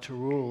to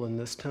rule in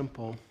this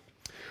temple.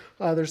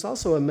 There's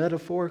also a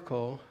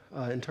metaphorical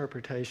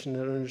interpretation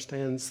that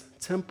understands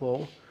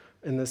temple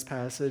in this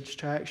passage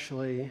to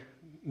actually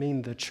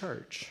mean the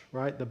church,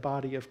 right? The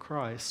body of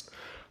Christ.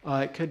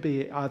 It could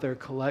be either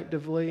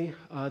collectively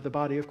the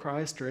body of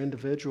Christ or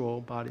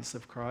individual bodies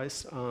of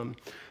Christ.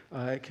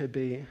 It could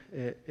be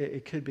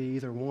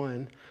either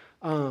one.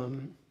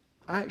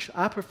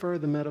 I prefer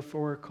the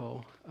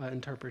metaphorical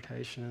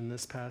interpretation in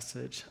this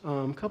passage.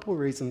 A couple of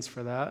reasons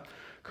for that.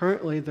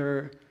 Currently,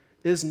 there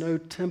is no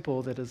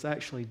temple that is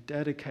actually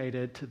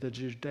dedicated to the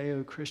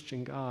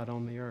Judeo-Christian God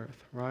on the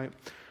earth, right?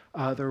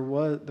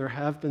 There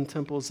have been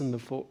temples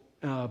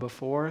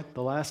before.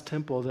 The last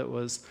temple that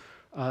was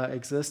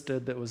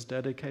existed that was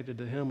dedicated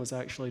to him was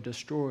actually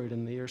destroyed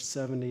in the year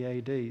 70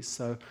 AD.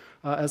 So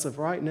as of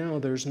right now,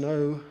 there's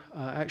no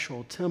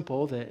actual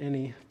temple that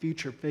any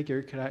future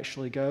figure could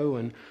actually go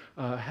and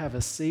have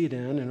a seat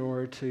in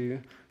order to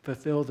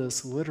fulfill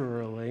this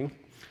literally.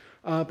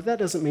 But that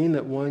doesn't mean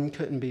that one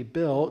couldn't be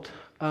built.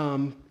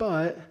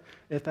 But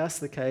if that's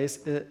the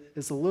case, it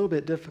is a little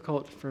bit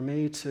difficult for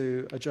me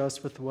to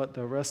adjust with what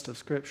the rest of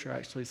Scripture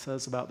actually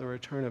says about the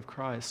return of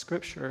Christ.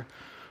 Scripture,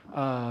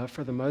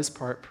 for the most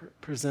part,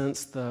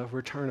 presents the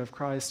return of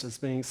Christ as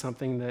being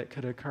something that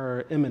could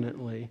occur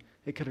imminently.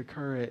 It could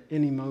occur at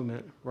any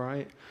moment,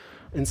 right?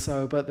 And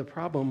so, but the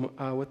problem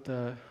with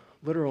the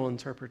literal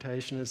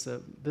interpretation is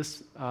that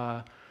this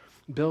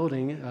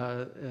building,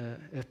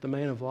 if the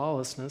man of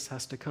lawlessness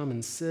has to come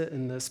and sit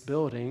in this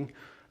building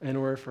in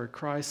order for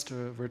Christ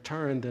to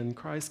return, then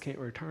Christ can't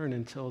return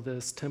until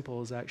this temple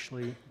has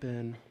actually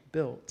been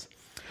built.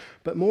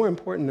 But more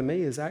important to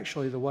me is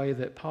actually the way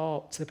that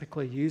Paul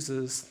typically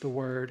uses the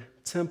word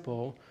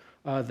temple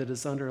that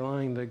is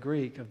underlying the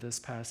Greek of this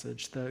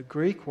passage. The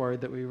Greek word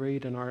that we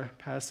read in our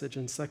passage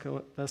in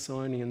 2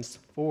 Thessalonians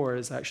 4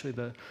 is actually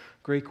the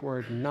Greek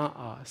word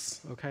naos.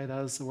 Okay,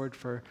 that is the word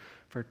for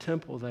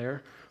temple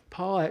there.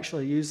 Paul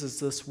actually uses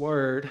this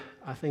word,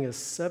 I think it's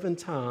 7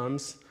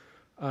 times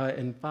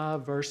in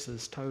 5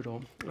 verses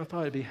total. I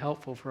thought it'd be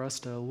helpful for us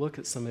to look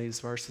at some of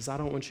these verses. I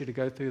don't want you to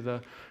go through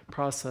the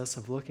process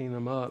of looking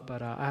them up,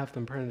 but I have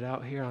them printed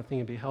out here. I think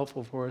it'd be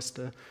helpful for us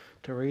to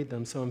read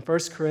them. So in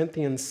 1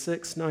 Corinthians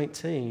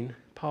 6:19,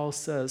 Paul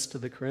says to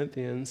the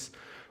Corinthians,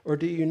 "Or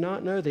do you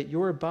not know that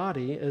your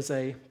body is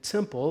a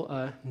temple,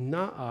 a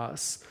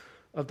naos,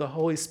 of the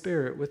Holy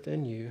Spirit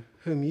within you,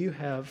 whom you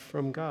have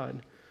from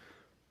God?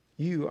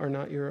 You are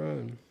not your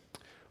own."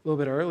 A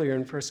little bit earlier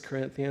in 1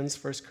 Corinthians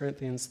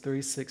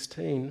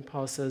 3:16,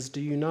 Paul says, "Do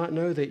you not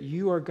know that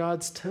you are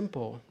God's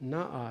temple,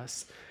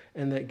 naos,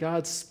 and that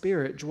God's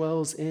Spirit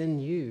dwells in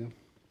you?"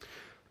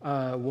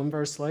 One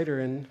verse later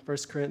in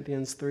 1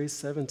 Corinthians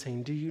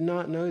 3:17, "Do you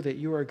not know that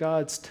you are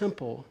God's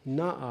temple,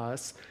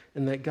 naos,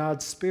 and that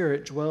God's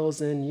Spirit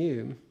dwells in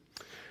you?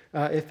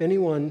 If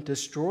anyone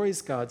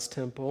destroys God's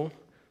temple,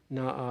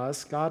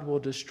 naos, God will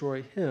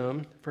destroy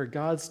him, for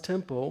God's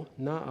temple,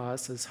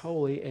 naos, is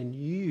holy, and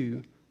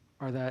you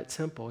are that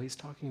temple." He's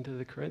talking to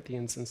the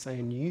Corinthians and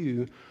saying,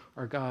 you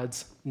are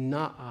God's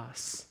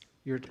naos.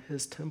 You're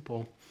his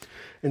temple.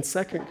 In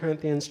 2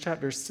 Corinthians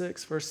chapter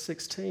 6, verse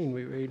 16,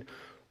 we read,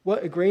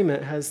 "What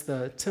agreement has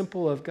the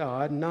temple of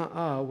God,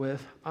 naah,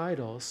 with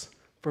idols?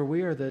 For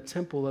we are the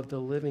temple of the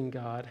living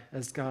God.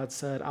 As God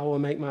said, I will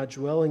make my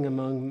dwelling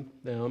among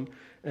them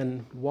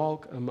and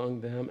walk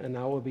among them, and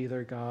I will be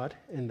their God,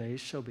 and they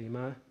shall be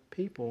my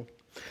people."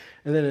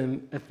 And then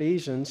in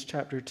Ephesians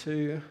chapter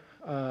 2,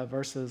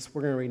 verses,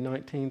 we're going to read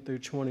 19 through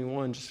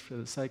 21 just for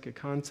the sake of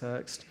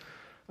context.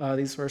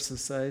 These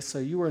verses say, "So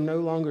you are no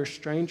longer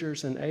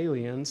strangers and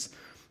aliens,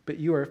 but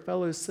you are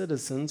fellow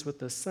citizens with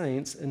the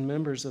saints and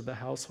members of the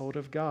household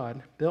of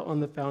God, built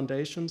on the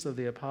foundations of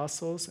the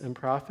apostles and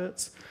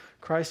prophets,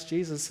 Christ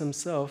Jesus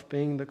himself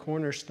being the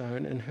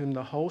cornerstone, in whom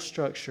the whole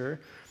structure,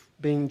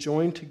 being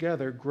joined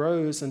together,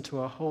 grows into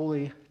a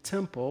holy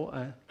temple,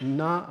 a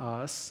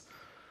naos,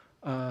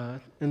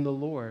 in the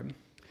Lord."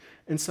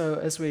 And so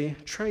as we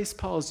trace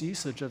Paul's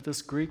usage of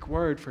this Greek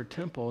word for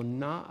temple,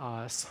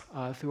 naos,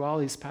 through all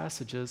these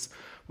passages,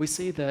 we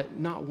see that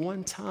not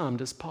one time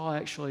does Paul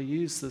actually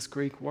use this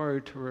Greek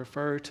word to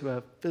refer to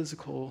a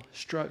physical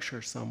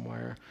structure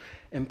somewhere.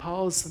 In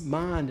Paul's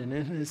mind and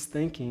in his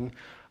thinking,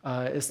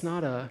 it's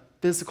not a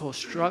physical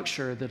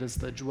structure that is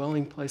the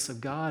dwelling place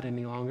of God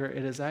any longer.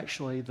 It is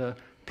actually the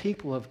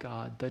people of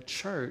God, the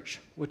church,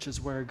 which is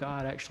where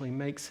God actually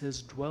makes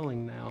his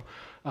dwelling now.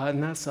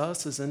 And that's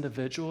us as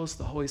individuals.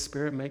 The Holy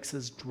Spirit makes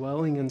his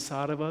dwelling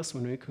inside of us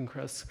when we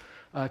confess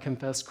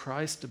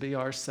Christ to be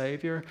our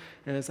Savior.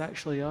 And it's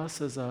actually us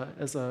as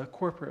a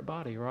corporate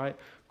body, right?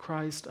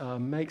 Christ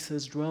makes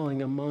his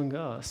dwelling among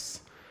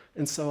us.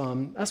 And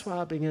so that's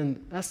why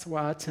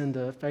I tend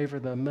to favor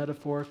the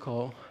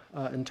metaphorical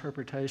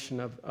interpretation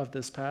of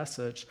this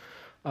passage.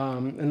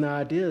 And the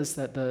idea is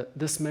that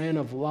this man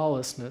of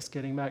lawlessness,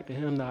 getting back to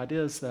him, the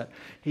idea is that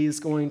he's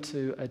going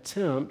to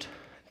attempt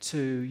to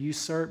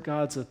usurp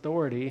God's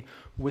authority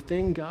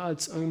within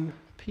God's own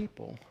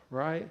people,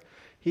 right?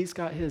 He's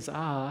got his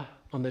eye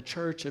on the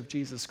church of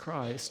Jesus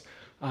Christ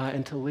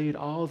and to lead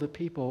all the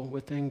people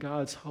within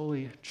God's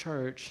holy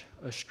church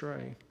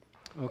astray,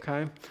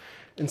 okay?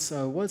 And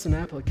so what's an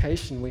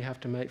application we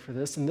have to make for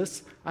this? And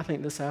I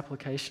think this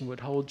application would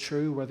hold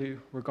true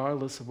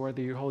regardless of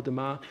whether you hold to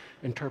my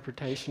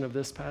interpretation of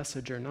this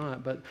passage or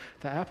not. But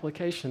the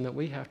application that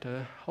we have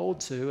to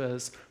hold to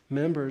as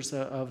members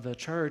of the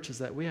church is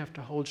that we have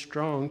to hold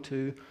strong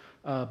to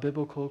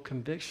biblical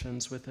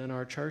convictions within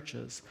our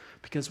churches,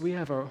 because we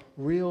have a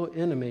real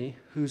enemy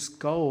whose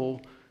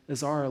goal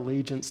is our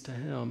allegiance to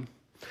him.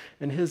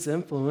 And his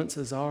influence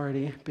is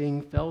already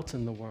being felt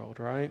in the world,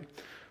 right?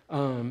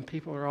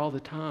 People are all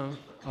the time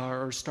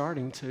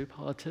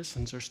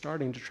politicians are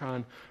starting to try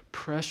and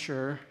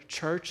pressure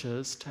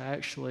churches to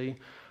actually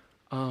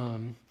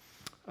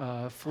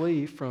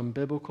flee from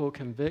biblical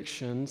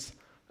convictions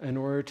in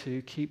order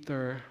to keep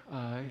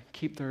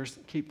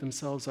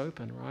themselves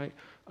open, right?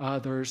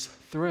 There's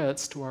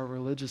threats to our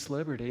religious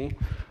liberty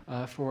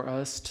for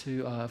us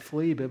to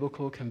flee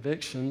biblical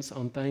convictions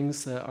on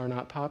things that are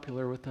not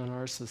popular within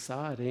our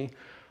society.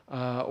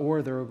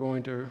 Or they're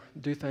going to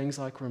do things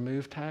like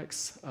remove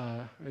tax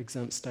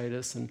exempt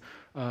status and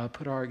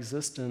put our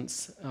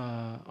existence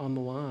on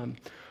the line.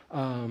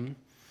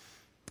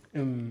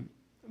 And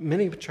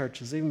many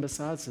churches, even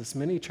besides this,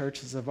 many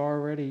churches have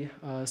already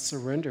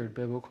surrendered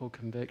biblical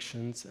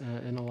convictions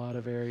in a lot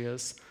of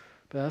areas.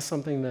 But that's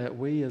something that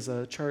we as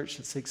a church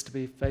that seeks to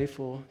be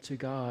faithful to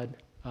God,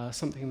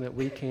 something that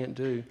we can't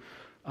do.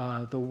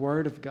 The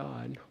Word of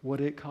God, what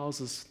it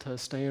calls us to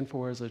stand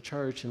for as a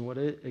church and what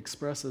it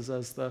expresses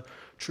as the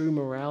true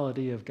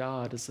morality of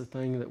God is the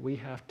thing that we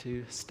have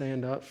to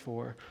stand up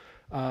for.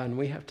 And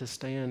we have to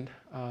stand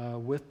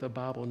with the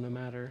Bible no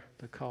matter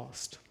the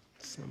cost.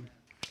 So,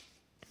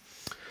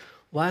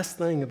 last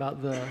thing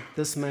about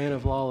this man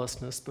of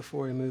lawlessness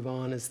before we move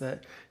on is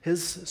that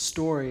his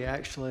story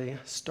actually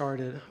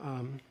started...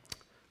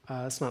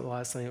 it's not the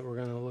last thing that we're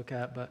going to look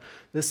at, but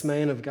this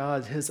man of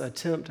God, his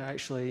attempt to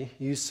actually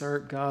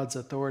usurp God's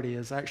authority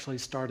has actually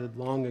started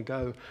long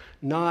ago,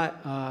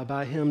 not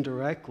by him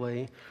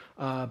directly,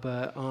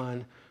 but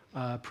on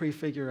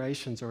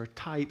prefigurations or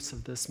types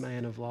of this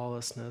man of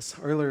lawlessness.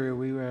 Earlier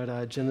we were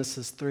at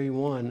Genesis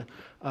 3:1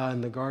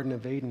 in the Garden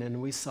of Eden,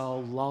 and we saw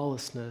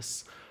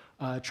lawlessness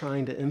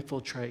trying to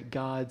infiltrate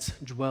God's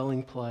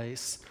dwelling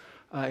place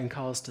and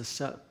cause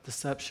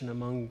deception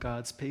among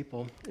God's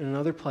people. In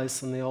another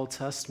place in the Old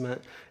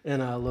Testament,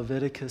 in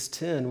Leviticus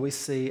 10, we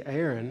see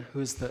Aaron,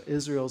 who's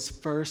Israel's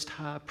first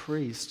high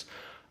priest.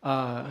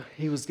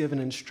 He was given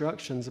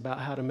instructions about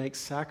how to make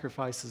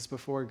sacrifices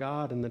before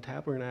God in the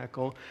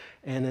tabernacle.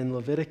 And in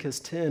Leviticus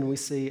 10, we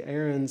see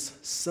Aaron's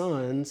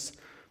sons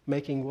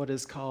making what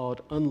is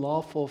called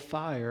unlawful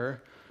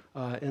fire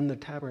in the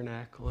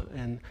tabernacle.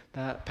 And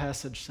that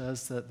passage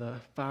says that the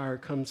fire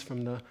comes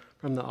from the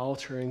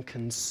altar and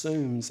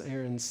consumes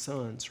Aaron's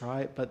sons,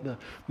 right? But the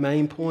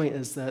main point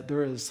is that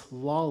there is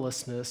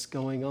lawlessness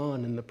going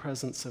on in the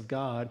presence of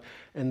God.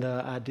 And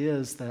the idea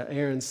is that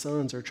Aaron's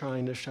sons are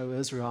trying to show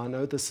Israel, I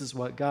know this is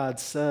what God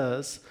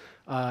says,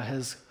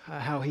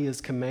 how he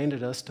has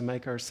commanded us to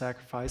make our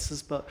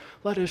sacrifices, but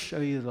let us show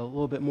you the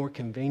little bit more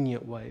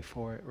convenient way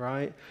for it,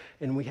 right?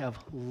 And we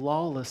have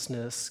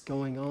lawlessness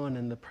going on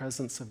in the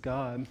presence of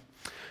God.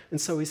 And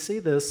so we see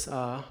this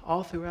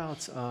all throughout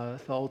the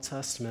Old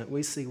Testament.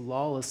 We see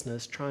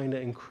lawlessness trying to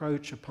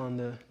encroach upon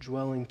the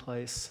dwelling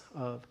place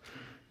of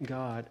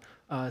God.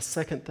 2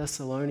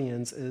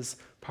 Thessalonians is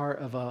part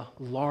of a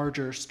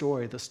larger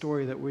story. The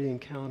story that we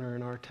encounter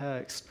in our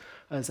text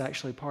is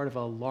actually part of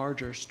a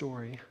larger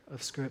story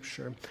of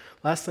Scripture.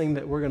 Last thing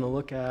that we're going to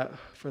look at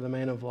for the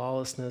man of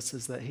lawlessness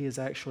is that he is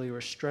actually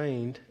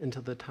restrained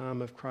until the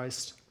time of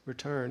Christ's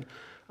return.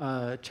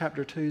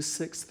 Chapter 2,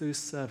 6 through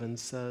 7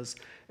 says,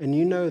 "And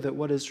you know that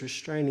what is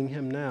restraining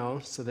him now,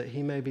 so that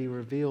he may be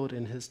revealed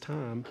in his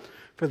time.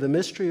 For the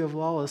mystery of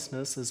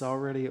lawlessness is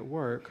already at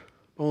work.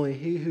 Only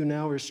he who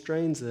now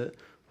restrains it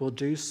will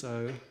do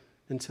so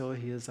until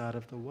he is out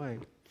of the way."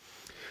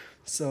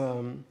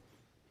 So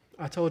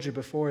I told you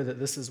before that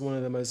this is one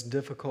of the most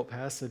difficult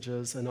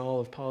passages in all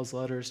of Paul's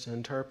letters to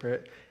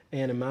interpret.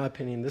 And in my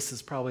opinion, this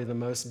is probably the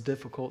most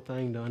difficult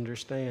thing to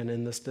understand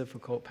in this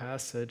difficult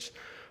passage.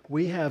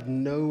 We have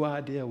no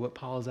idea what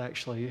Paul is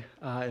actually,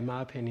 in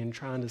my opinion,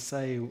 trying to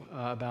say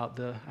about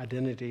the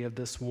identity of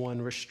this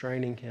one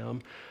restraining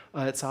him.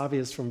 It's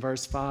obvious from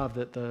verse 5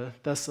 that the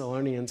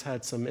Thessalonians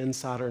had some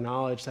insider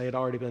knowledge. They had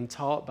already been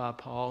taught by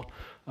Paul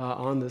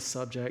on this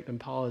subject, and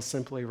Paul is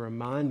simply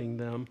reminding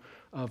them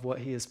of what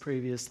he has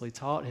previously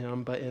taught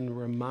him. But in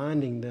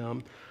reminding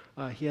them,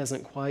 he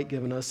hasn't quite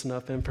given us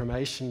enough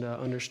information to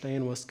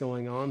understand what's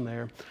going on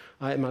there.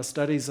 In my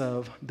studies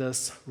of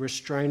this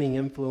restraining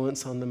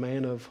influence on the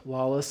man of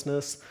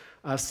lawlessness,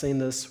 I've seen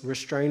this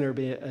restrainer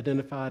be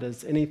identified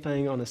as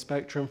anything on a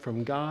spectrum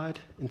from God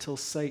until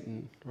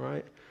Satan,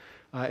 right?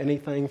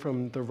 Anything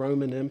from the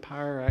Roman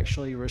Empire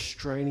actually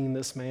restraining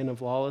this man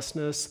of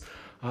lawlessness,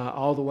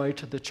 all the way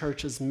to the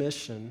church's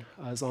mission.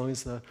 As long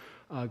as the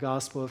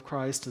gospel of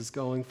Christ is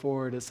going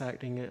forward, it's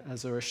acting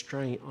as a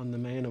restraint on the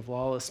man of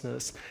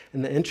lawlessness.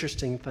 And the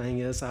interesting thing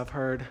is, I've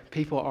heard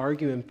people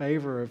argue in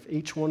favor of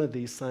each one of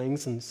these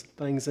things and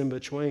things in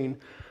between.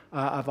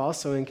 I've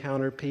also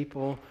encountered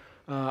people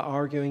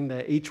arguing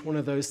that each one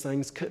of those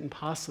things couldn't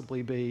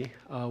possibly be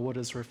what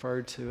is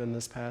referred to in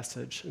this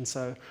passage. And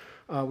so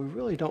we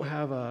really don't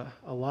have a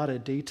lot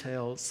of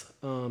details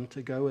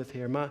to go with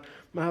here.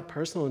 My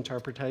personal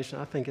interpretation,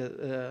 I think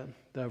the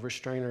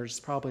restrainer is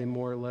probably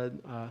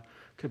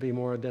could be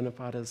more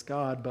identified as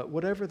God. But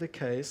whatever the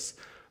case,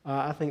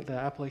 I think the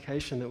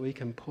application that we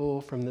can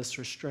pull from this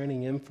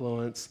restraining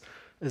influence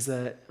is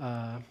that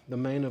the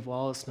man of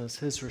lawlessness,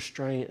 his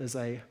restraint is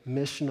a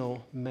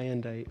missional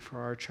mandate for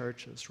our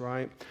churches,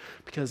 right?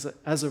 Because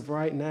as of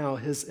right now,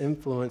 his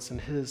influence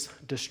and his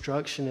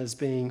destruction is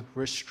being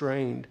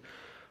restrained,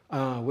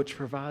 which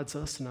provides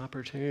us an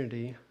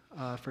opportunity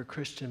for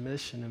Christian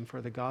mission and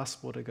for the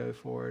gospel to go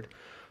forward.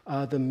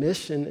 The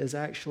mission is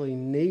actually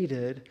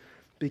needed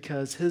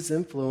because his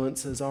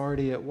influence is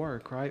already at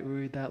work, right? We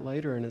read that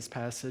later in his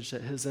passage,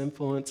 that his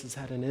influence has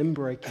had an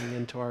inbreaking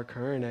into our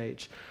current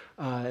age.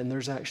 And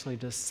there's actually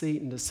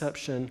deceit and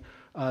deception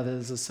that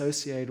is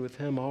associated with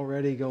him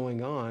already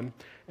going on.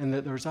 And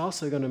that there's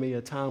also going to be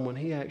a time when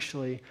he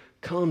actually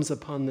comes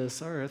upon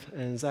this earth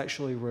and is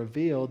actually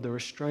revealed, the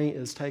restraint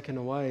is taken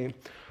away.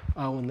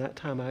 When that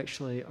time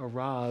actually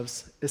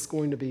arrives, it's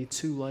going to be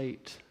too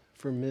late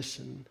for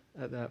mission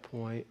at that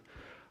point.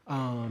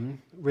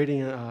 Reading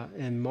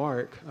in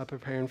Mark,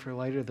 preparing for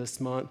later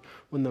this month,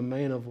 when the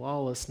man of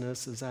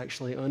lawlessness is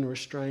actually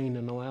unrestrained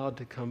and allowed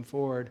to come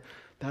forward,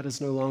 that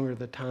is no longer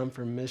the time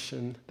for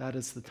mission. That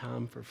is the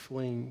time for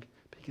fleeing,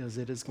 because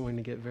it is going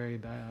to get very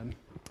bad.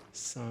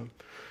 So,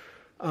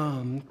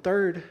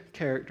 third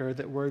character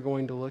that we're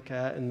going to look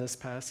at in this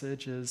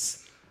passage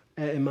is,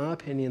 in my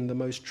opinion, the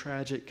most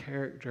tragic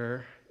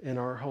character in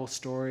our whole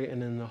story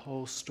and in the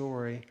whole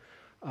story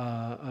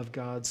of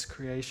God's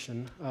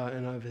creation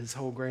and of his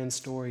whole grand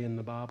story in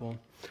the Bible.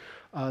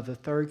 The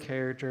third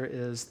character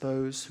is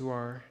those who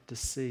are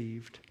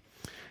deceived.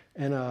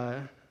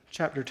 In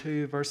chapter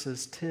 2,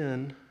 verses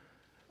 10,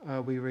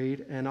 we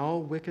read, "And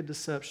all wicked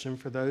deception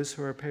for those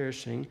who are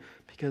perishing,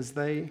 because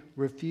they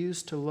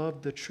refuse to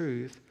love the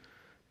truth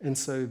and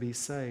so be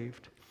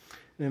saved."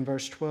 And in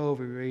verse 12,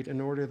 we read, "In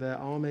order that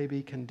all may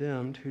be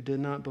condemned who did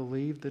not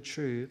believe the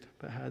truth,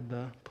 but had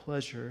the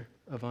pleasure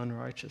of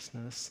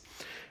unrighteousness."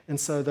 And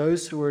so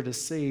those who are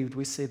deceived,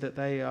 we see that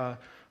they are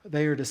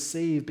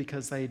deceived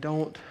because they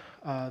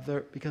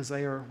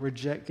are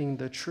rejecting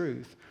the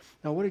truth.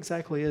 Now, what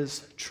exactly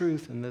is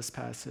truth in this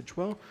passage?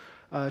 Well,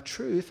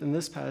 truth in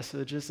this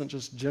passage isn't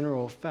just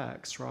general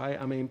facts,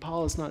 right? I mean,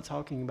 Paul is not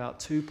talking about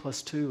 2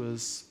 + 2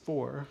 is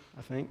 4,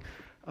 I think.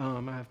 I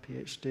have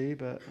PhD,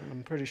 but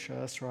I'm pretty sure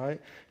that's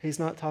right. He's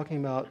not talking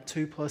about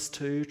 2 +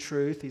 2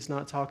 truth. He's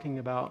not talking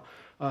about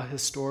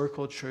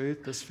historical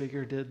truth. This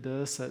figure did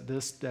this at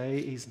this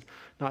date. He's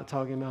not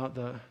talking about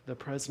the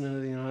President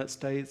of the United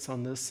States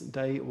on this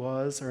date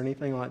was, or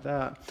anything like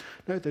that.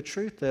 No, the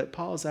truth that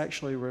Paul is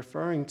actually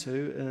referring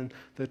to, and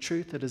the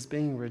truth that is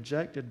being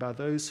rejected by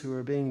those who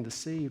are being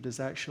deceived, is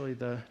actually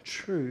the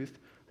truth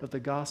of the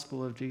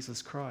gospel of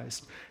Jesus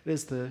Christ. It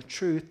is the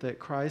truth that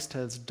Christ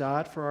has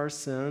died for our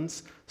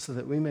sins so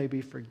that we may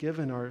be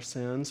forgiven our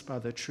sins by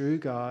the true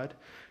God,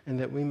 and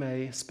that we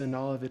may spend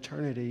all of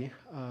eternity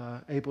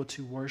able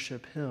to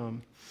worship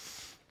him.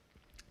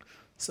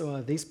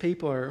 So these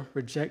people are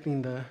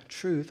rejecting the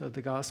truth of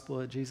the gospel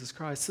of Jesus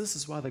Christ. This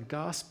is why the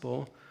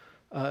gospel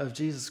of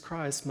Jesus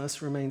Christ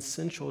must remain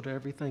central to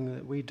everything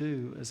that we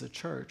do as a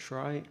church,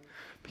 right?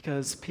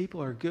 Because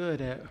people are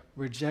good at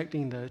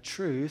rejecting the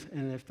truth,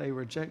 and if they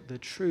reject the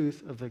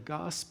truth of the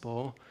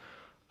gospel,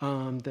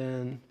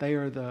 then they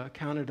are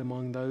counted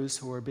among those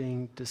who are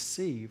being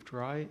deceived,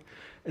 right?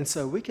 And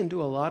so we can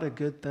do a lot of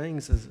good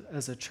things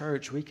as a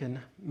church. We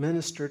can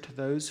minister to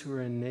those who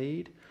are in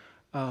need.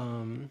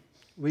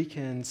 We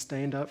can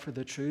stand up for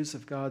the truths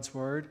of God's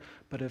word.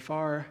 But if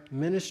our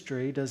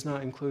ministry does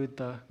not include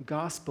the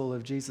gospel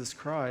of Jesus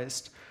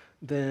Christ,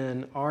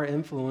 then our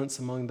influence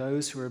among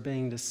those who are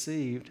being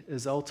deceived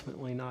is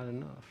ultimately not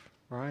enough,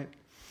 right?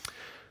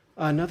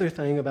 Another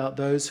thing about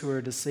those who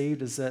are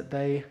deceived is that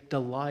they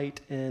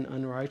delight in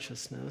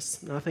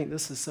unrighteousness. And I think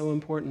this is so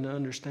important to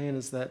understand,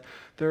 is that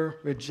their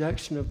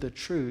rejection of the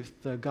truth,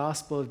 the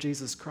gospel of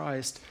Jesus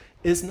Christ,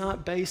 is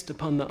not based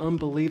upon the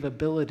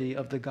unbelievability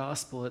of the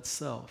gospel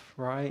itself,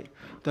 right?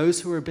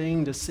 Those who are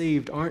being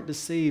deceived aren't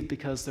deceived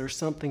because there's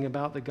something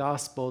about the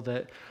gospel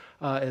that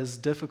is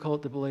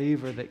difficult to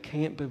believe, or that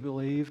can't be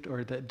believed,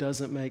 or that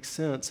doesn't make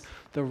sense.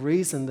 The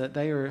reason that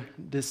they are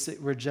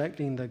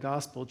rejecting the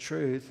gospel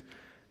truth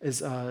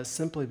is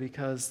simply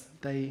because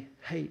they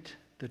hate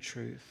the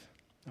truth,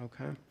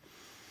 okay?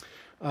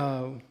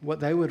 What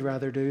they would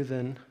rather do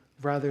than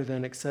rather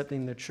than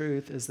accepting the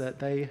truth is that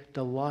they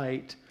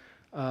delight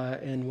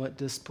in what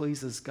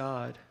displeases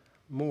God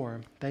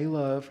more. They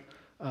love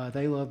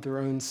their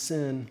own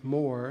sin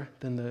more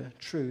than the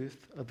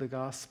truth of the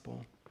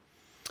gospel.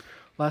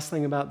 Last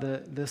thing about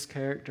this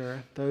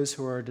character, those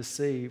who are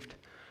deceived.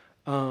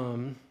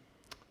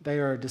 They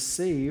are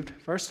deceived,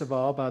 first of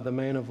all, by the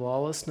man of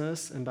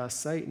lawlessness and by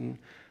Satan.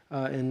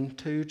 In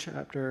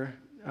chapter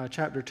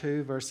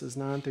 2, verses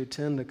 9 through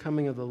 10, the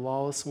coming of the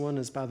lawless one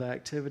is by the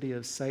activity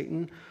of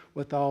Satan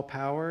with all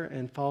power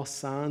and false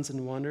signs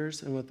and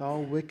wonders and with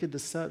all wicked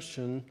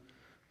deception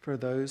for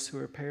those who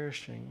are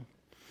perishing.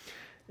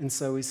 And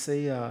so we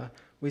see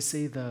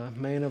the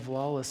man of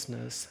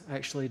lawlessness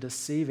actually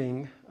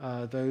deceiving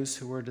those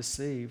who were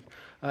deceived.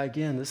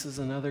 Again, this is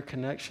another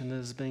connection that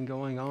has been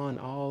going on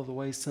all the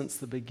way since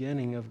the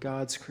beginning of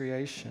God's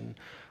creation.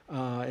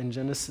 In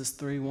Genesis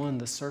 3:1,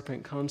 the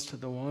serpent comes to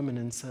the woman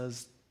and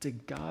says,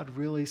 "Did God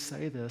really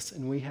say this?"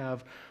 And we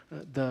have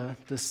the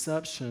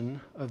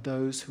deception of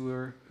those who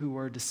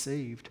are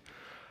deceived.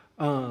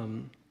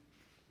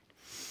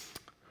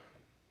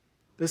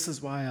 This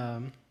is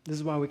why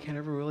we can't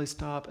ever really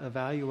stop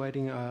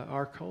evaluating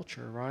our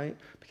culture, right?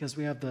 Because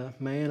we have the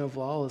man of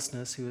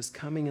lawlessness who is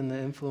coming in the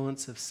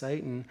influence of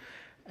Satan,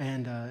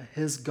 and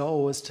his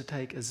goal is to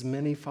take as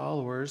many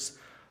followers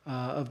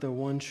of the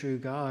one true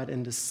God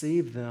and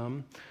deceive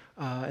them.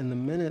 And the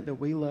minute that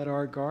we let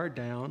our guard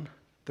down,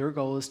 their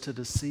goal is to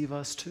deceive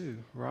us too,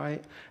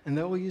 right? And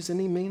they will use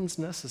any means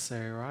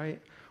necessary,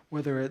 right?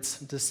 Whether it's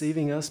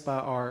deceiving us by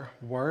our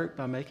work,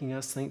 by making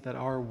us think that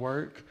our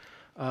work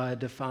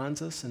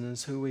defines us and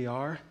is who we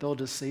are. They'll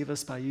deceive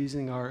us by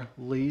using our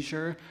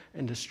leisure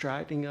and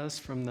distracting us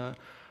from the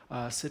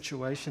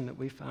situation that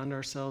we find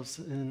ourselves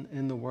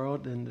in the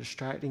world, and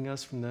distracting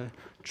us from the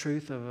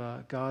truth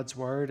of God's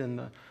word and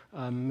the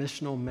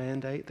missional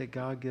mandate that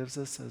God gives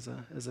us as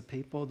a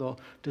people. They'll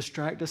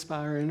distract us by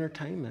our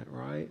entertainment,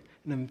 right?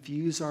 And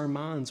infuse our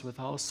minds with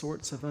all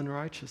sorts of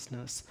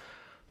unrighteousness.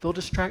 They'll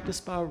distract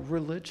us by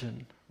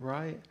religion,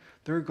 right?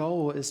 Their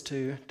goal is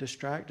to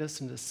distract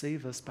us and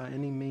deceive us by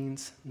any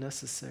means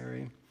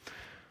necessary.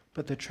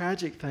 But the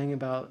tragic thing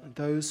about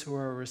those who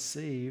are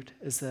received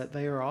is that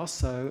they are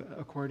also,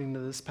 according to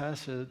this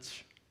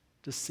passage,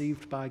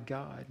 deceived by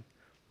God.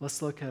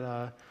 Let's look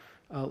at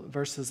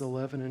verses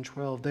 11 and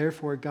 12.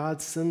 Therefore,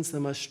 God sends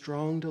them a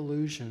strong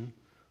delusion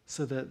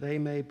so that they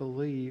may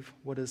believe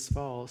what is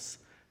false,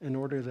 in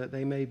order that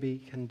they may be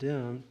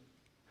condemned,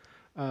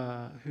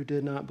 who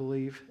did not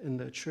believe in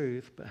the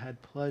truth, but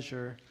had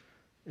pleasure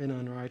in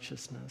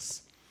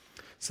unrighteousness.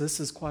 So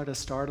this is quite a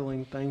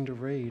startling thing to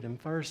read. And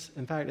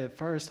at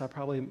first, I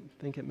probably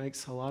think it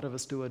makes a lot of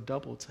us do a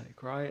double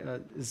take, right?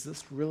 Is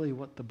this really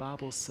what the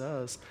Bible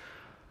says?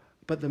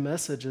 But the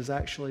message is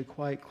actually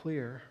quite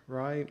clear,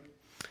 right?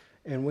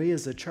 And we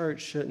as a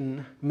church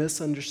shouldn't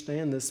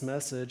misunderstand this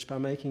message by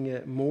making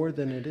it more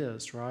than it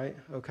is, right?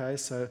 Okay,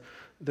 so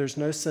there's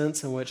no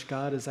sense in which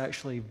God is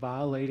actually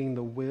violating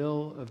the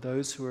will of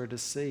those who are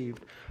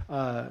deceived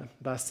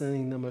by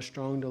sending them a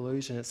strong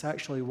delusion. It's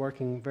actually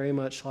working very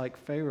much like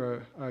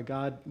Pharaoh.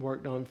 God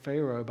worked on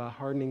Pharaoh by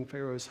hardening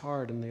Pharaoh's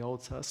heart in the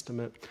Old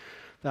Testament.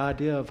 The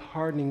idea of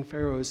hardening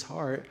Pharaoh's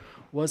heart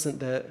wasn't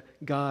that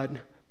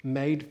God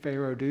made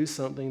Pharaoh do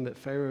something that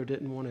Pharaoh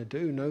didn't want to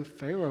do. No,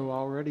 Pharaoh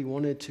already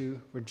wanted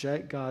to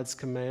reject God's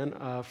command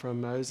from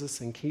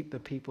Moses and keep the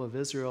people of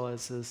Israel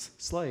as his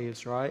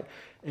slaves, right?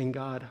 And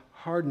God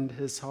hardened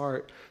his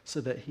heart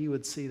so that he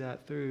would see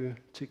that through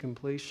to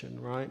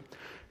completion, right?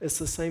 It's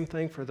the same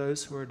thing for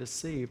those who are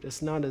deceived.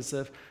 It's not as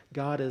if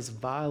God is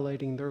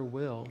violating their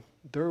will.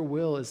 Their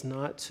will is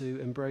not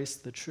to embrace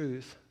the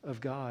truth of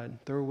God.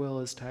 Their will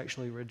is to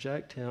actually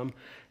reject him,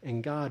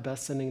 and God, by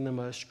sending them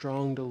a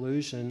strong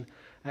delusion,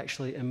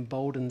 actually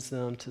emboldens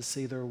them to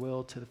see their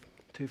will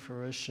to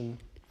fruition.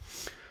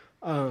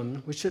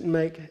 We shouldn't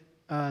make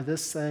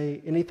this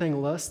say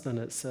anything less than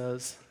it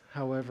says,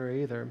 however,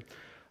 either.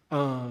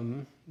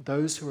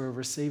 Those who are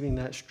receiving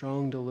that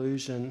strong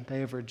delusion,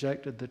 they have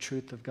rejected the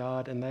truth of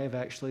God, and they have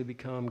actually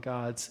become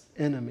God's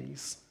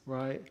enemies,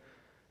 right?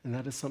 And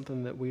that is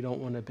something that we don't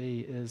want to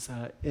be, is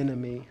an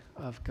enemy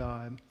of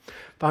God.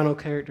 Final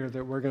character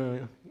that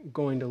we're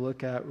going to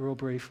look at real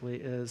briefly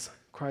is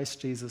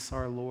Christ Jesus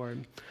our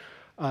Lord.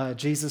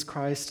 Jesus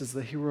Christ is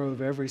the hero of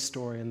every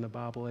story in the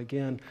Bible.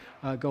 Again,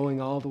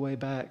 going all the way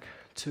back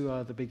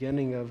to the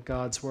beginning of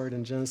God's word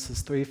in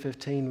Genesis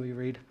 3:15, we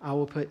read, "I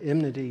will put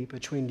enmity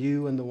between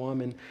you and the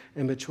woman,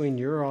 and between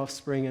your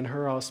offspring and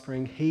her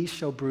offspring. He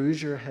shall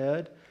bruise your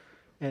head,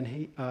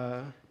 and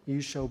you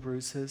shall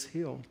bruise his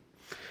heel."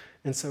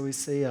 And so we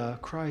see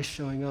Christ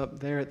showing up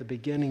there at the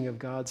beginning of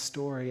God's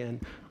story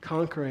and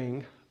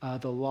conquering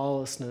the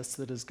lawlessness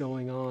that is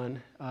going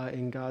on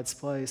in God's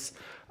place.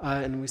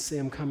 And we see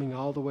him coming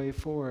all the way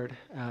forward,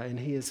 and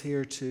he is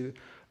here to,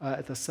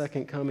 at the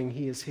second coming,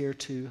 he is here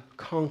to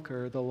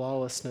conquer the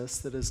lawlessness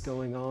that is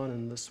going on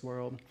in this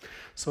world.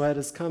 So at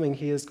his coming,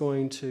 he is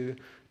going to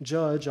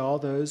judge all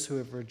those who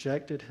have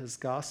rejected his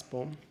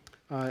gospel.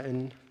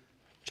 In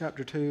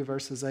chapter 2,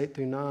 verses 8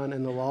 through 9,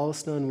 "And the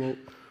lawless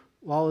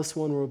lawless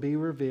one will be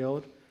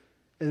revealed.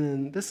 And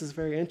then this is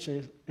very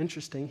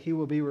interesting. He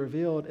will be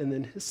revealed, and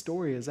then his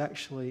story is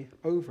actually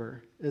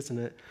over, isn't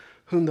it?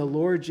 Whom the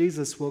Lord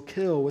Jesus will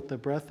kill with the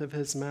breath of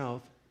his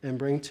mouth and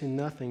bring to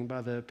nothing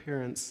by the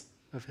appearance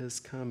of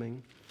his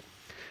coming.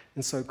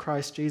 And so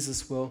Christ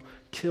Jesus will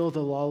kill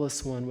the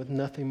lawless one with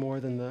nothing more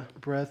than the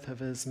breath of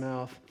his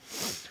mouth.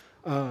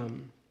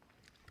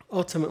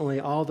 Ultimately,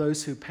 all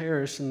those who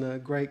perish in the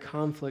great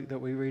conflict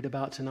that we read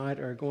about tonight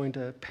are going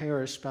to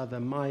perish by the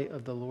might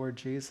of the Lord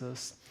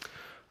Jesus.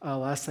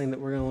 Last thing that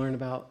we're going to learn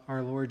about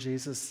our Lord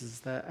Jesus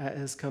is that at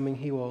his coming,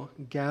 he will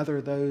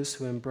gather those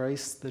who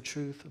embrace the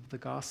truth of the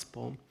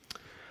gospel.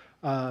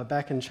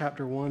 Back in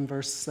chapter 1,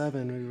 verse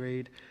 7, we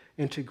read,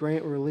 "And to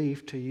grant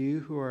relief to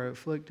you who are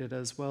afflicted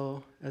as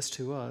well as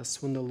to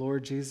us when the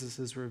Lord Jesus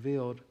is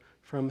revealed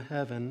from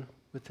heaven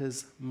with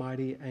his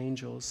mighty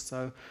angels."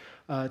 So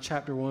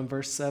chapter 1,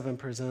 verse 7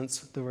 presents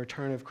the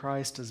return of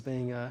Christ as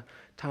being a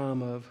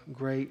time of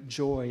great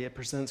joy. It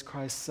presents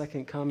Christ's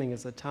second coming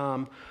as a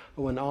time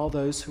when all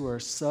those who are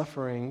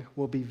suffering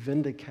will be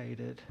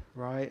vindicated,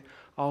 right?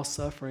 All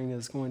suffering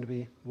is going to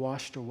be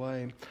washed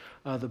away.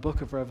 The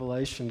book of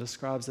Revelation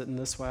describes it in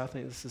this way. I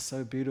think this is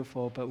so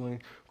beautiful, but when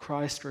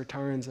Christ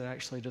returns, it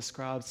actually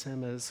describes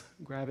him as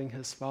grabbing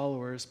his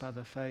followers by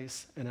the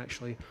face and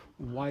actually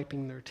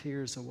wiping their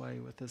tears away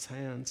with his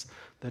hands,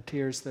 the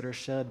tears that are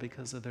shed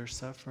because of their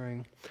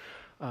suffering.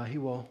 He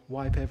will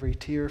wipe every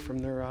tear from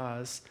their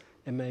eyes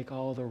and make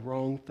all the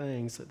wrong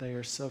things that they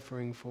are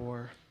suffering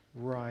for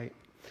right.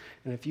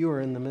 And if you are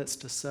in the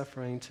midst of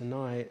suffering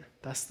tonight,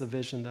 that's the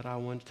vision that I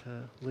want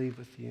to leave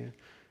with you.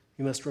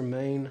 You must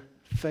remain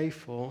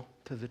faithful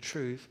to the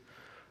truth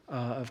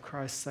of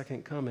Christ's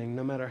second coming.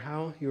 No matter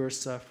how you are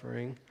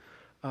suffering,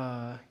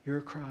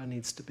 your cry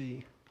needs to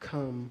be,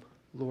 "Come,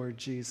 Lord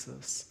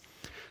Jesus."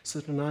 So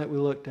tonight we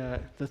looked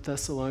at the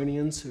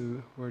Thessalonians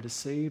who were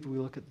deceived. We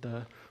looked at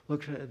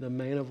the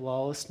man of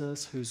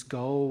lawlessness whose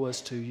goal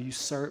was to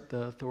usurp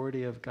the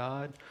authority of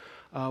God.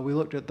 We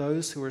looked at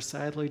those who were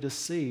sadly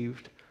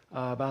deceived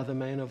by the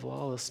man of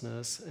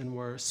lawlessness and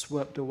were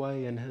swept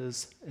away in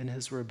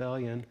his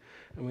rebellion.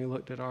 And we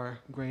looked at our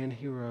grand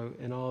hero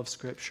in all of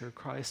Scripture,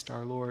 Christ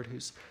our Lord,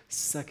 whose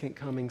second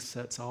coming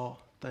sets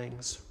all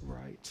things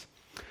right.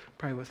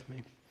 Pray with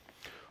me.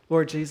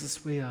 Lord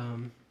Jesus, we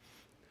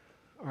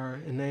are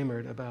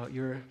enamored about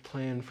your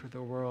plan for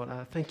the world.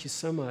 I thank you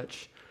so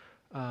much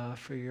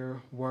for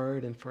your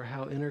word and for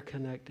how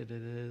interconnected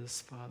it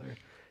is, Father,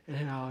 and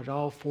how it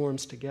all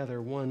forms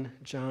together one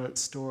giant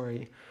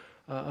story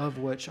of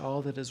which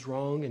all that is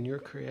wrong in your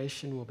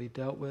creation will be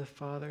dealt with,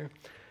 Father,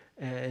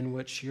 in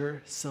which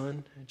your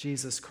Son,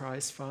 Jesus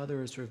Christ,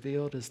 Father, is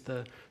revealed as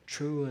the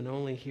true and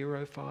only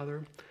hero,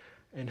 Father,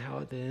 and how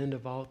at the end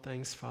of all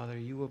things, Father,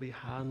 you will be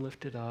high and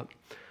lifted up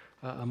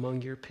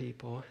among your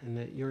people, and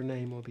that your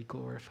name will be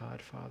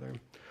glorified, Father.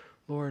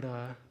 Lord,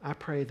 I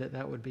pray that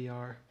that would be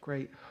our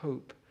great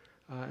hope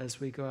as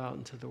we go out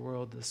into the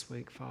world this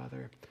week,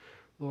 Father.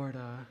 Lord,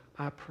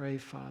 I pray,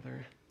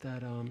 Father,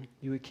 that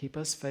you would keep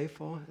us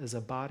faithful as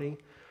a body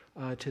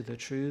to the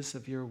truths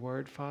of your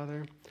word,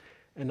 Father.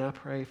 And I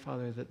pray,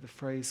 Father, that the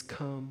phrase,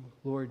 "Come,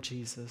 Lord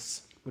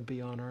Jesus," would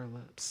be on our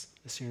lips.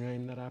 It's your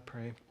name that I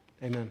pray.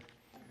 Amen.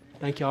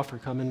 Thank you all for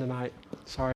coming tonight. Sorry.